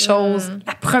arrivé quelque chose,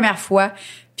 la première fois,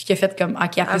 puis qui a fait comme,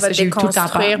 OK, après Elle ça, va j'ai eu tout le temps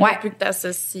peur. déconstruire Ouais. pour plus que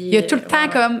t'associes. Il y a tout le temps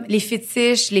comme les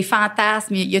fétiches, les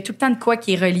fantasmes, il y a tout le temps de quoi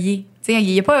qui est relié. Tu sais,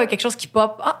 il y a pas quelque chose qui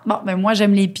pop. Ah, bon, ben moi,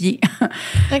 j'aime les pieds.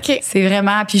 OK. C'est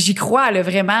vraiment... Puis j'y crois, là,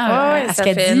 vraiment, Ouais, à ce ça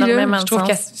qu'elle fait dit. Là. énormément Je de trouve,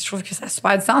 sens. je trouve que ça a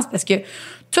super du sens parce que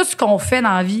tout ce qu'on fait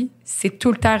dans la vie, c'est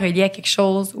tout le temps relié à quelque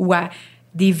chose ou à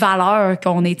des valeurs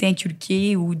qu'on a été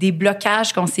inculquées ou des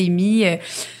blocages qu'on s'est mis.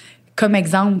 Comme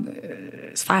exemple,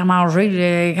 se faire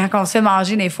manger. Quand on se fait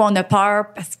manger, des fois, on a peur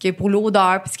parce que pour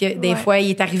l'odeur, parce que des fois,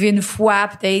 il est arrivé une fois,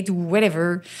 peut-être, ou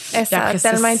whatever. Ça a après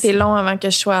tellement été long avant que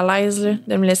je sois à l'aise là,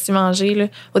 de me laisser manger. Là.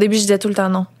 Au début, je disais tout le temps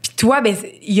non. Puis toi, ben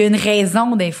il y a une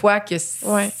raison des fois que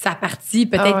Ouais. ça partit.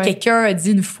 Peut-être Ah ouais. quelqu'un a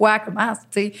dit une fois comment,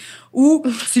 tu sais, ou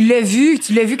tu l'as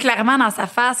vu clairement dans sa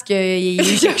face qu'il y a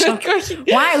eu quelque chose.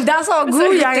 Ouais, ou dans son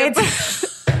goût, il arrête.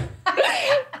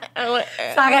 Ah ouais.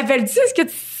 T'en rappelles-tu? Est-ce que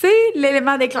tu sais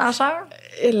l'élément déclencheur?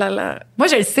 Et là là. Moi,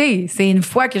 je le sais. C'est une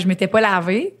fois que je m'étais pas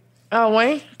lavée. Ah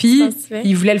ouais? Puis, Ça se fait.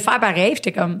 il voulait le faire pareil.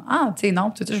 J'étais comme, ah, tu sais,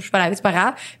 non, je suis pas lavée, c'est pas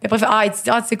grave. Puis après, il fait, il dit,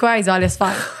 tu sais quoi? Il dit, laisse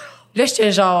faire. Là,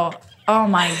 j'étais genre, oh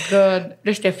my God.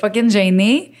 Là, j'étais fucking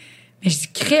gênée. Mais je dis,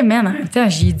 crée, man, en même temps,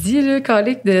 j'ai dit, là,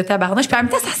 colique de tabarnouche. Puis en même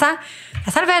temps, ça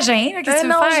sent le vagin. Là, qu'est-ce que tu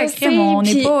veux faire? je Crème, sais, on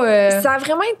n'est puis pas. Ça a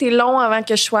vraiment été long avant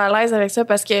que je sois à l'aise avec ça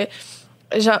parce que,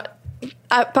 genre,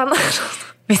 pendant.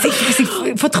 Mais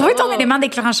faut trouver ton élément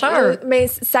déclencheur. Mais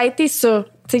ça a été ça.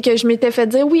 Tu sais, que je m'étais fait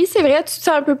dire, oui, c'est vrai, tu te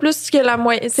sens un peu plus que la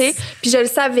moyenne. Tu sais, puis je le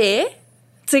savais.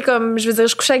 Tu sais, comme, je veux dire,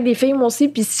 je couchais avec des filles, moi aussi,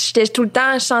 puis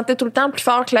je chantais tout le temps plus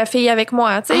fort que la fille avec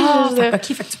moi. Tu sais, je veux dire. OK,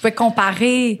 fait que tu peux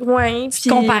comparer. Ouais, Tu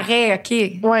comparais, OK.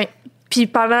 Ouais. Puis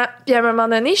à un moment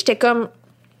donné,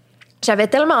 j'avais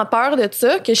tellement peur de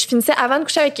ça que je finissais avant de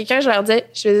coucher avec quelqu'un, je leur disais,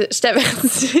 je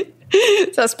t'avertis.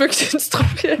 Ça se peut que tu te trompes.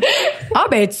 Ah,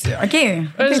 ben, OK. Ouais,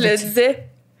 je le disais.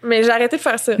 Mais j'ai arrêté de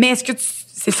faire ça. Mais est-ce que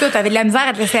c'est ça, t'avais de la misère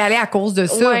à te laisser aller à cause de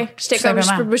ça? Ouais, j'étais tout comme,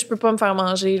 simplement. je peux pas me faire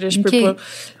manger, là, je Ok. peux pas.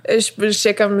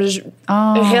 J'étais comme,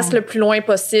 reste le plus loin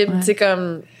possible, tu sais,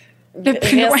 comme. Le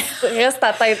plus loin. Reste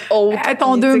ta tête haute. À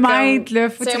ton puis, 2 tu sais, comme, mètres, là.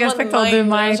 Faut que tu tiens-moi respectes de ton 2 même,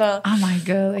 là, mètres. genre. Oh my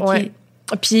God, OK. Ouais.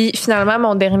 Puis finalement,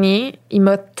 mon dernier, il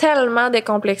m'a tellement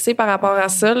décomplexé par rapport à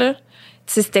ça, là.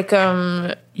 Tu sais, c'était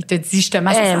comme. Il te dit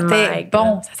justement, ça Oh my sentait God.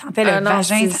 bon, ça sentait le Ah non,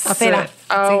 vagin, c'est ça sentait la.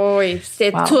 Ah tu sais. oui,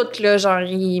 c'était Wow. tout, là. Genre,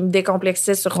 il me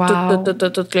décomplexait sur Wow. tout,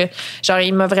 là. Genre,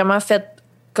 il m'a vraiment fait.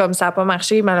 Comme ça n'a pas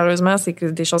marché, malheureusement, c'est que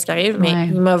des choses qui arrivent, mais Ouais.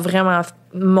 il m'a vraiment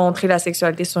montré la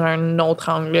sexualité sur un autre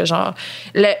angle. Là, genre,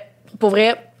 pour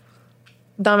vrai,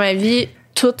 dans ma vie,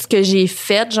 tout ce que j'ai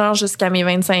fait, genre jusqu'à mes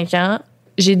 25 ans,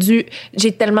 j'ai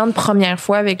tellement de premières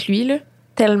fois avec lui, là.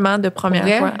 Tellement de premières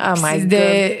Vrai? fois. Oh my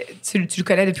C'est God. Tu le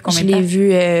connais depuis combien Je de temps? l'ai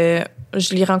vu,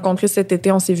 je l'ai rencontré cet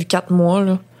été, on s'est vu 4 mois,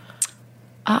 là.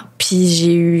 Ah. Puis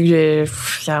j'ai eu,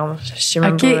 regarde, je sais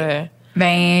même Ok. pas.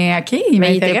 Ben, OK, il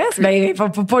Mais il était m'intéresse. plus-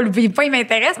 Ben, pas il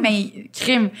m'intéresse, mais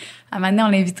crime. À un moment donné, on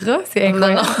l'invitera. C'est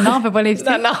incroyable. Non, Non, on peut pas l'inviter.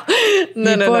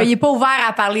 Non. Il est pas ouvert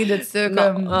à parler de ça.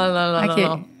 Non, Comme... non,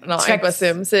 Ok. non, Tu fais-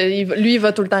 impossible. Lui, il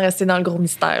va tout le temps rester dans le gros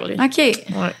mystère. Lui. OK. Ouais,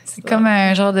 C'est comme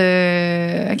un genre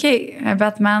de... OK, un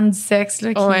Batman du sexe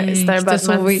là, qui, ouais, c'est un qui t'a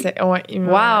Batman. sauvé. Ouais,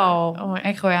 Wow! Ouais.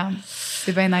 Incroyable.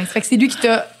 C'est bien nice. Fait que c'est lui qui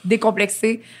t'a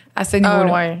décomplexé à ce Ah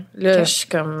niveau-là. ouais. Là, Ok. je suis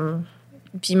comme.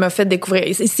 Puis il m'a fait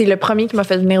découvrir. C'est le premier qui m'a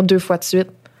fait venir 2 fois de suite.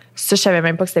 Ça, je savais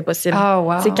même pas que c'était possible. Ah,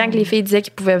 wow. C'est quand que les filles disaient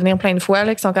qu'ils pouvaient venir plein de fois,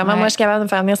 là, qui sont comme, Ouais. moi, je suis capable de me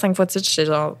faire venir 5 fois de suite. J'étais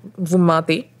genre, vous me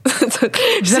mentez.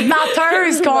 Vous êtes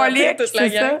menteuse, Vous qu'on mentez, toute la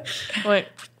c'est ça? gang. Ouais.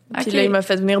 Puis Ok. là, il m'a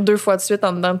fait venir 2 fois de suite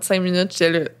en dedans de 5 minutes. J'étais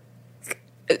là.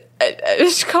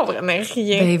 Je comprenais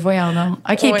rien. Ben voyons donc.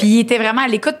 OK, Ouais. puis il était vraiment à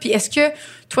l'écoute. Puis est-ce que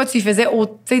toi, tu lui faisais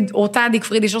autant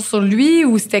découvrir des choses sur lui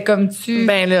ou c'était comme tu...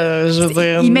 Ben là, je veux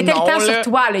dire. il mettait non, le temps là. sur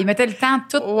toi, là. Il mettait le temps,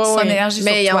 toute Ouais, son ouais. énergie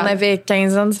Mais sur toi. on avait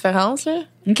 15 ans de différence, là.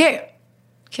 OK.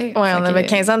 OK. Ouais, on avait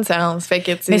 15 ans de différence. Fait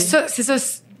que, tu sais. Mais ça, c'est ça.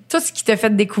 Tout ce qui t'a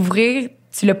fait découvrir,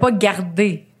 tu l'as pas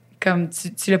gardé. Comme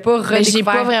tu l'as pas Mais redécouvert. j'ai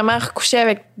pas vraiment recouché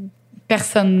avec.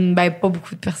 Personne, ben pas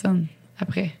beaucoup de personnes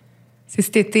après. C'est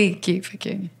cet été, OK. Fait que...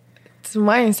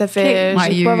 Ouais, ça fait.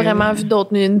 Ouais, J'ai pas vraiment vu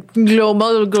d'autres. Une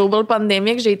global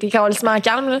pandémique, j'ai été carrément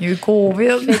calme. Là. Il y a eu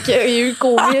COVID. Fait que, il y a eu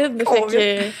COVID. Fait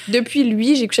que, depuis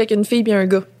lui, j'ai couché avec une fille et un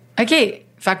gars. OK.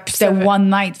 Fait que puis c'était one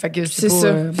night. Fait que C'est pas,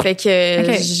 ça. Fait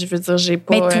que, OK. je veux dire, j'ai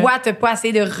pas. Mais toi, t'as pas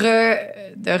essayé de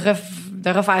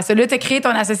refaire ça. Là, t'as créé ton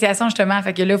association, justement.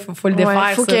 Fait que là, faut le défaire.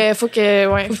 Ouais, faut ça.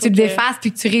 que tu le défasses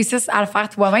puis que tu réussisses à le faire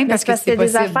toi-même parce que c'est des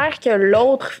possible. affaires que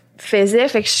l'autre faisait.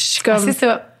 Fait que je suis comme. C'est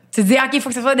ça. Tu te dis, OK, il faut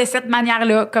que ce soit de cette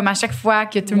manière-là, comme à chaque fois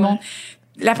que tout le monde.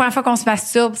 La première fois qu'on se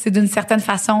masturbe, c'est d'une certaine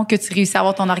façon que tu réussis à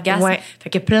avoir ton orgasme. Ouais. Fait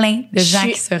que plein de gens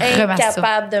qui se remasturbent. Je suis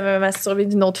incapable de me masturber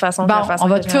d'une autre façon que la façon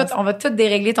on va tout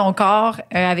dérégler ton corps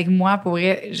avec moi. Pour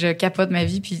vrai, je capote ma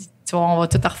vie, puis tu vois, on va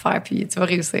tout refaire, puis tu vas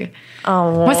réussir. Oh,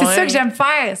 moi, c'est ça que j'aime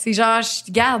faire. C'est genre,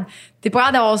 regarde, t'es pas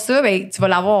hâte d'avoir ça, ben tu vas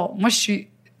l'avoir. Moi,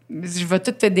 je vais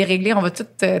tout te dérégler, on va tout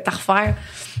te refaire.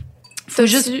 Faut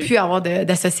juste plus avoir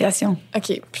d'association.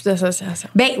 OK, plus d'association.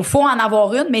 Ben, il faut en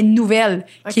avoir une, mais une nouvelle,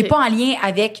 qui est pas en lien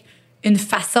avec une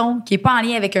façon, qui est pas en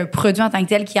lien avec un produit en tant que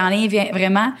tel, qui est en lien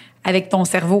vraiment avec ton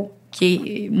cerveau.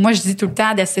 Moi, je dis tout le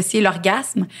temps d'associer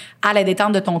l'orgasme à la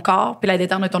détente de ton corps puis la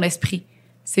détente de ton esprit.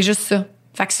 C'est juste ça.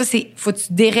 Fait que ça, faut que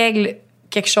tu dérègles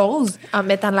quelque chose. En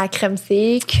mettant de la crème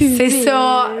CQ. C'est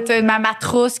ça. T'as ma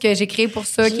matrousse que j'ai créée pour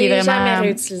ça, qui est vraiment... jamais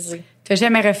réutilisée. Tu n'as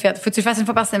jamais refait. Faut que tu le fasses une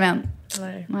fois par semaine.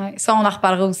 Ouais. Ça, on en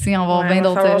reparlera aussi. On va avoir bien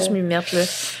d'autres. Je m'y mette, là.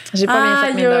 J'ai pas bien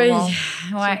fait mes devoirs.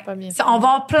 Ouais. Pas bien ça, on va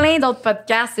avoir plein d'autres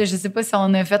podcasts. Je sais pas si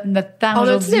on a fait notre temps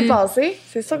aujourd'hui. On a-tu dépassé?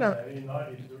 C'est ça qu'on...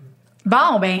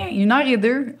 Bon, ben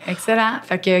 1h02. Excellent.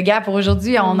 Fait que, gars, pour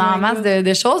aujourd'hui, on a en masse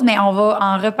de choses, mais on va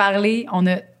en reparler. On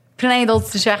a plein d'autres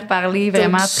sujets à reparler.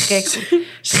 Vraiment très cool.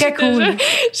 Très cool.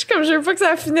 Je suis comme, je veux pas que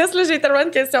ça finisse, là. J'ai tellement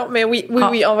de questions. Mais oui,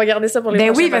 on va garder ça pour les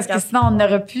prochains oui, parce podcasts. que sinon, on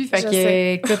n'aurait plus. Fait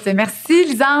que, écoute, merci,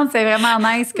 Lisande. C'est vraiment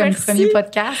nice comme premier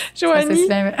podcast. Joanie.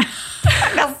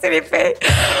 Merci, les filles.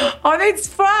 On a eu du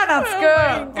fun, en tout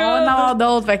cas. On va en avoir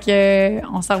d'autres. Fait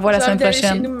que, on se revoit la semaine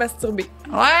prochaine. Chez nous me masturber.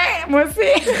 Ouais, moi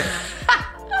aussi.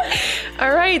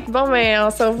 All right. Bon, ben, on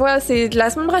se revoit. C'est la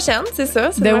semaine prochaine, c'est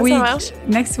ça? C'est The week. Ça marche?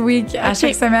 Next week. À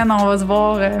chaque semaine, on va se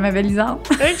voir, ma belle Lisande.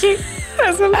 OK. À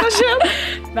la semaine prochaine.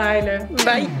 Bye, là.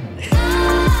 Bye.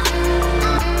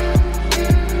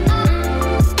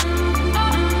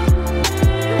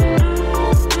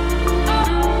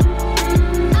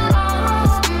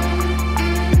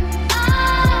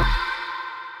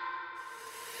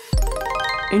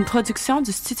 Une production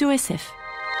du Studio SF.